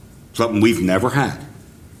 Something we've never had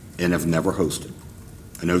and have never hosted.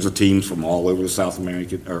 And those are teams from all over the South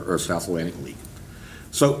American or South Atlantic League.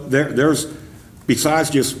 So there's, besides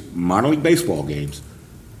just minor league baseball games,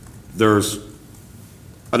 there's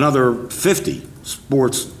another 50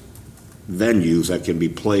 sports venues that can be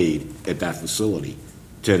played at that facility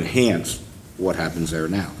to enhance what happens there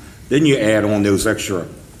now. Then you add on those extra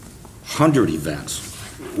 100 events,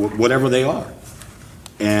 whatever they are,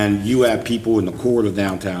 and you have people in the core of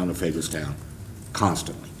downtown of Hagerstown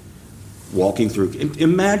constantly walking through.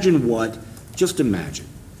 Just imagine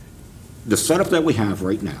the setup that we have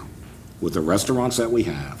right now with the restaurants that we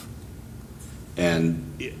have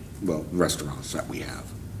restaurants that we have.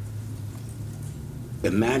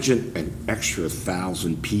 Imagine an extra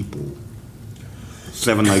 1,000 people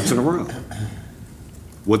 7 nights in a row.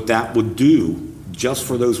 What that would do just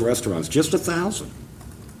for those restaurants, just 1,000.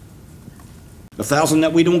 1,000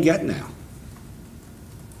 that we don't get now.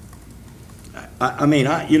 I mean,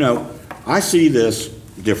 I see this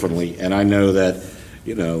differently, and I know that,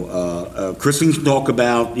 Christine can talk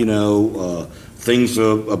about, things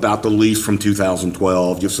about the lease from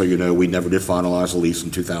 2012. Just so you know, we never did finalize the lease in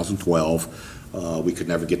 2012. We could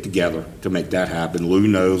never get together to make that happen. Lou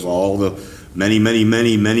knows all the many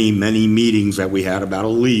meetings that we had about a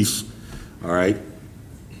lease, all right?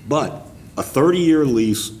 But a 30-year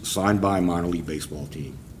lease signed by a minor league baseball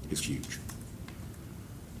team is huge.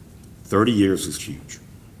 30 years is huge,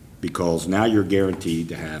 because now you're guaranteed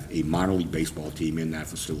to have a minor league baseball team in that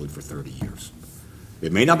facility for 30 years.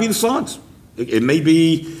 It may not be the Suns. It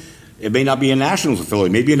may not be a Nationals affiliate,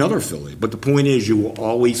 it may be another affiliate, but the point is you will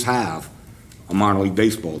always have a minor league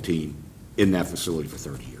baseball team in that facility for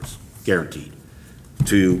 30 years, guaranteed,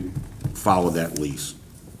 to follow that lease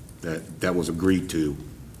that was agreed to,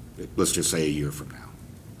 let's just say a year from now.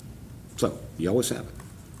 So, you always have it.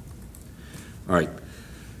 All right.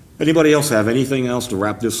 Anybody else have anything else to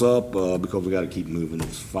wrap this up? Because we got to keep moving.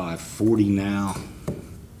 It's 5:40 now.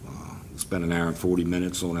 We spent an hour and 40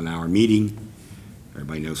 minutes on an hour meeting.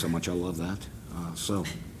 Everybody knows how much I love that. Well,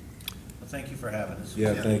 thank you for having us.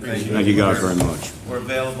 Yeah, thank you. Thank you guys very much. We're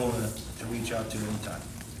available to reach out to anytime.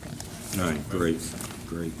 All right, great.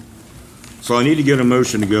 So I need to get a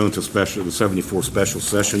motion to go into the 74 special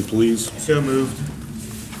session, please. So moved.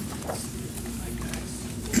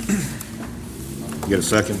 Get a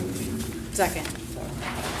second? Second.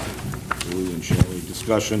 Lou and Shelley,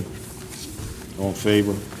 discussion. All in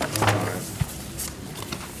favor?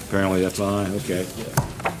 Apparently that's aye, okay.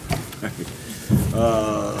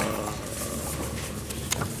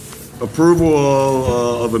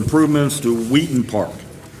 Approval of improvements to Wheaton Park.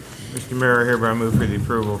 Mr. Mayor, I hereby move for the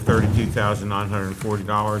approval of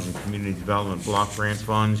 $32,940 in community development block grant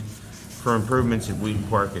funds for improvements at Wheaton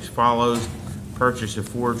Park as follows: purchase of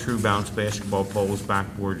 4 true bounce basketball poles,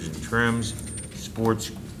 backboards, and trims,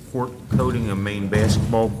 sports court coating of main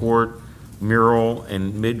basketball court, mural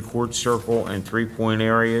and mid-court circle and three-point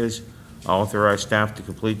areas. I authorize staff to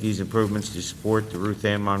complete these improvements to support the Ruth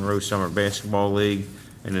Ann Monroe Summer Basketball League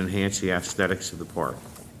and enhance the aesthetics of the park.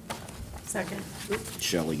 Second.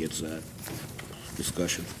 Shelley gets that.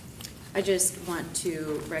 Discussion. I just want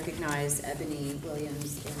to recognize Ebony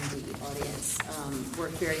Williams in the audience.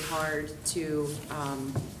 Worked very hard to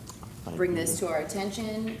bring this to our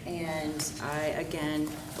attention, and I again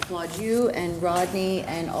applaud you and Rodney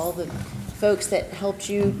and all the folks that helped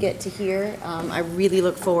you get to here. I really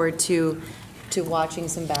look forward to watching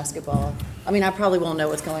some basketball. I mean, I probably won't know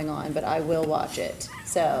what's going on, but I will watch it.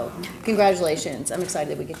 So, congratulations. I'm excited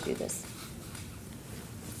that we get to do this.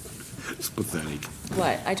 It's pathetic.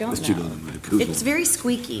 What? I don't It's too know. done. It's very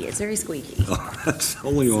squeaky. It's very squeaky. That's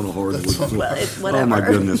only on a hardwood floor. Well, it's Oh, my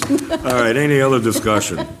whatever. goodness. All right, any other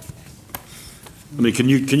discussion? I mean, can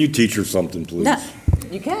you teach her something, please? No,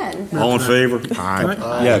 you can. All in favor?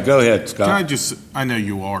 Yeah, go ahead, Can I Scott. just, I know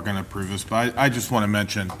you all are going to approve this, but I just want to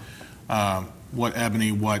mention what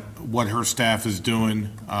Ebony, what her staff is doing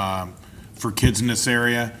for kids in this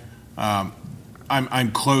area.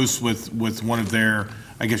 I'm close with one of their,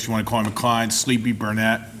 I guess you want to call him a client, Sleepy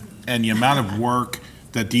Burnett, and the amount of work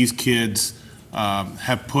that these kids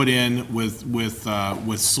have put in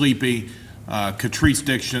with Sleepy. Catrice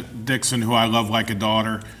Dixon, who I love like a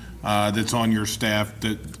daughter, that's on your staff,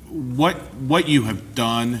 that what you have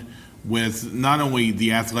done with not only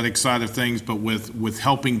the athletic side of things, but with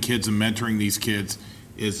helping kids and mentoring these kids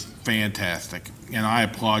is fantastic. And I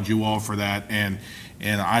applaud you all for that. And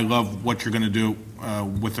I love what you're going to do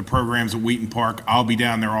with the programs at Wheaton Park. I'll be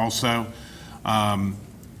down there also.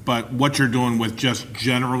 But what you're doing with just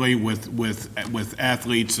generally with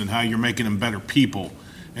athletes and how you're making them better people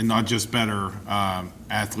and not just better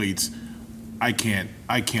athletes, I can't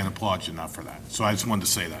applaud you enough for that. So I just wanted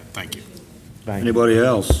to say that. Thank you. Anybody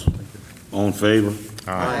else? All in favor?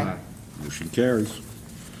 Aye. Motion carries.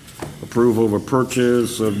 Approval of a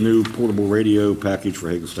purchase of new portable radio package for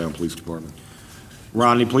Hagerstown Police Department.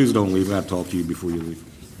 Rodney, please don't leave. I have to talk to you before you leave.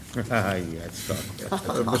 Nice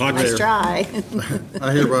try.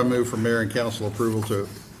 I hereby move for mayor and council approval to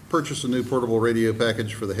purchase a new portable radio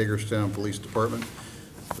package for the Hagerstown Police Department.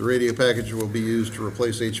 The radio package will be used to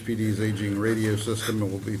replace HPD's aging radio system and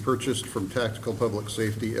will be purchased from Tactical Public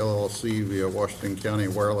Safety LLC via Washington County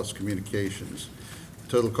Wireless Communications. The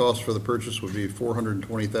total cost for the purchase would be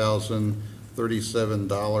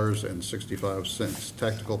 $420,037.65.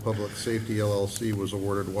 Tactical Public Safety LLC was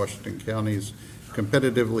awarded Washington County's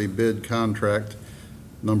competitively bid contract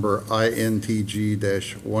number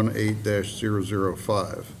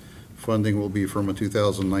INTG-18-005. Funding will be from a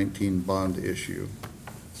 2019 bond issue.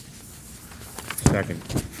 Second.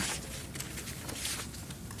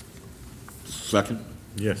 Second?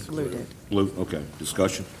 Yes. Lou did. Lou, okay.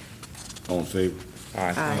 Discussion? All in favor?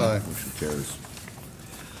 Aye. Motion carries.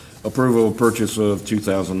 Approval of purchase of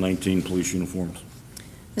 2019 police uniforms.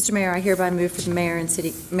 Mr. Mayor, I hereby move for the mayor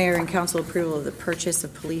and council approval of the purchase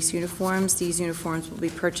of police uniforms. These uniforms will be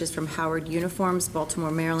purchased from Howard Uniforms, Baltimore,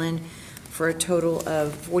 Maryland, for a total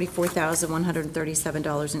of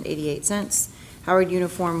 $44,137.88. Howard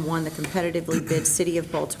Uniform won the competitively bid City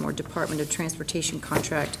of Baltimore Department of Transportation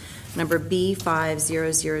contract number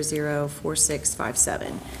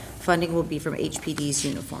B50004657. Funding will be from HPD's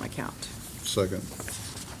uniform account. Second.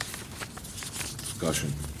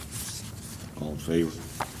 Discussion? All in favor?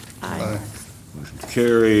 Aye. Motion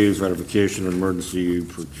carries. Ratification of emergency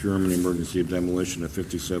procurement, emergency demolition of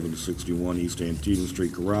 57-61 East Antietam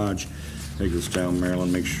Street Garage, Hagerstown,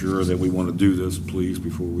 Maryland. Make sure that we want to do this, please,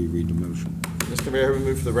 before we read the motion. Mr. Mayor, we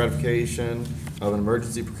move for the ratification of an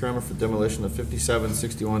emergency procurement for demolition of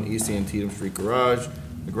 5761 East Antietam Street Garage.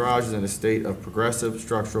 The garage is in a state of progressive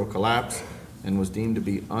structural collapse and was deemed to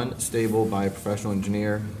be unstable by a professional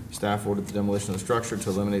engineer. Staff ordered the demolition of the structure to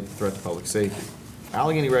eliminate the threat to public safety.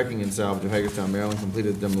 Allegheny Wrecking and Salvage of Hagerstown, Maryland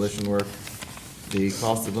completed the demolition work. The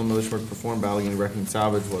cost of demolition work performed by Allegheny Wrecking and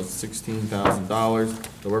Salvage was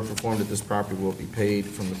 $16,000. The work performed at this property will be paid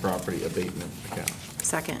from the property abatement account.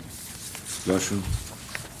 Second. Discussion?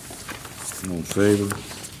 All in favor?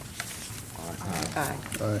 Aye.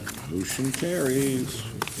 Aye. Motion carries.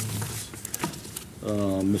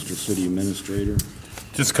 Mr. City Administrator.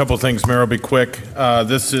 Just a couple of things, Mayor, I'll be quick.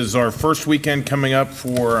 This is our first weekend coming up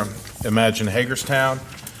for Imagine Hagerstown.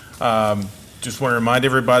 Just want to remind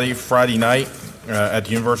everybody, Friday night at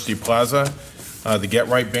the University Plaza, the Get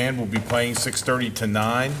Right Band will be playing 6:30 to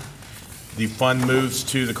 9. The fund moves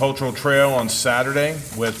to the Cultural Trail on Saturday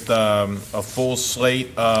with a full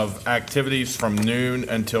slate of activities from noon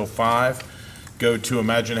until 5. Go to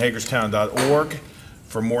imaginehagerstown.org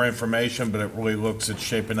for more information, but it really looks, it's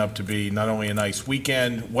shaping up to be not only a nice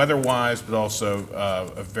weekend weather-wise, but also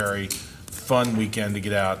a very fun weekend to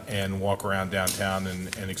get out and walk around downtown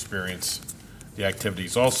and experience the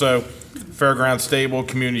activities. Also, Fairground Stable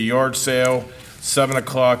Community Yard Sale, 7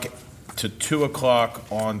 o'clock to 2 o'clock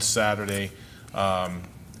on Saturday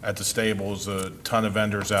at the stables. A ton of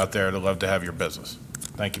vendors out there that love to have your business.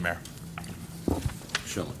 Thank you, Mayor.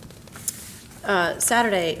 Shelley.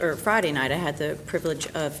 Saturday, or Friday night, I had the privilege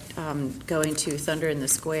of going to Thunder in the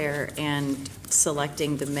Square and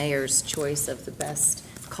selecting the mayor's choice of the best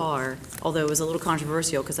car, although it was a little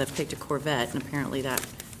controversial because I picked a Corvette, and apparently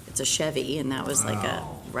it's a Chevy, and that was like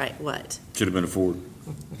right, what? Should have been a Ford.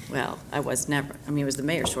 Well, it was the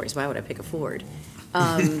mayor's choice. Why would I pick a Ford?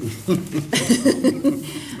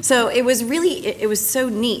 So it was really, it was so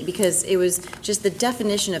neat because it was just the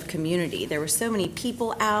definition of community. There were so many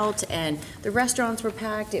people out and the restaurants were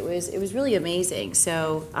packed. It was really amazing.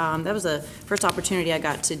 So that was the first opportunity I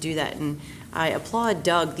got to do that. And I applaud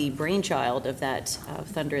Doug, the brainchild of that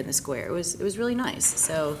Thunder in the Square. It was really nice.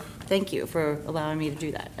 So thank you for allowing me to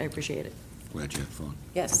do that. I appreciate it. Glad you had fun.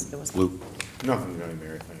 Yes, it was. Luke. Nothing going,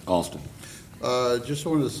 Mayor. Thank you. Austin. Just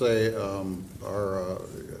wanted to say,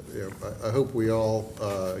 I hope we all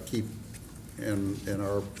keep in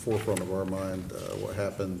our forefront of our mind what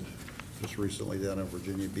happened just recently down in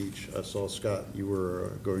Virginia Beach. I saw, Scott, you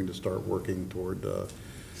were going to start working toward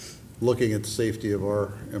looking at the safety of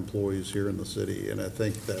our employees here in the city, and I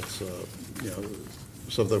think that's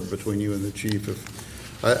something between you and the chief.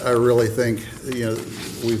 I really think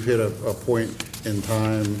we've hit a point in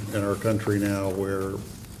time in our country now where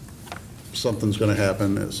something's going to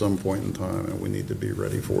happen at some point in time, and we need to be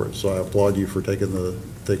ready for it. So I applaud you for taking the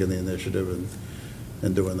initiative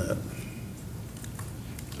and doing that.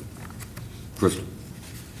 Crystal.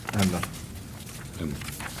 And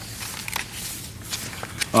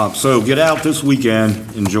So get out this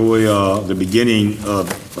weekend, enjoy the beginning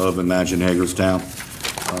of Imagine Hagerstown,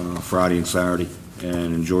 Friday and Saturday,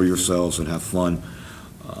 and enjoy yourselves and have fun.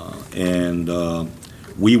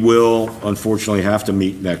 We will unfortunately have to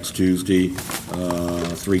meet next Tuesday,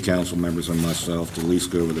 3 council members and myself, to at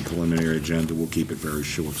least go over the preliminary agenda. We'll keep it very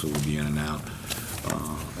short, so we'll be in and out.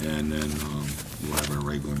 And then we'll have our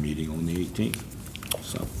regular meeting on the 18th.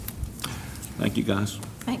 So, thank you, guys.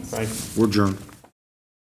 Thanks. Thank you. We're adjourned.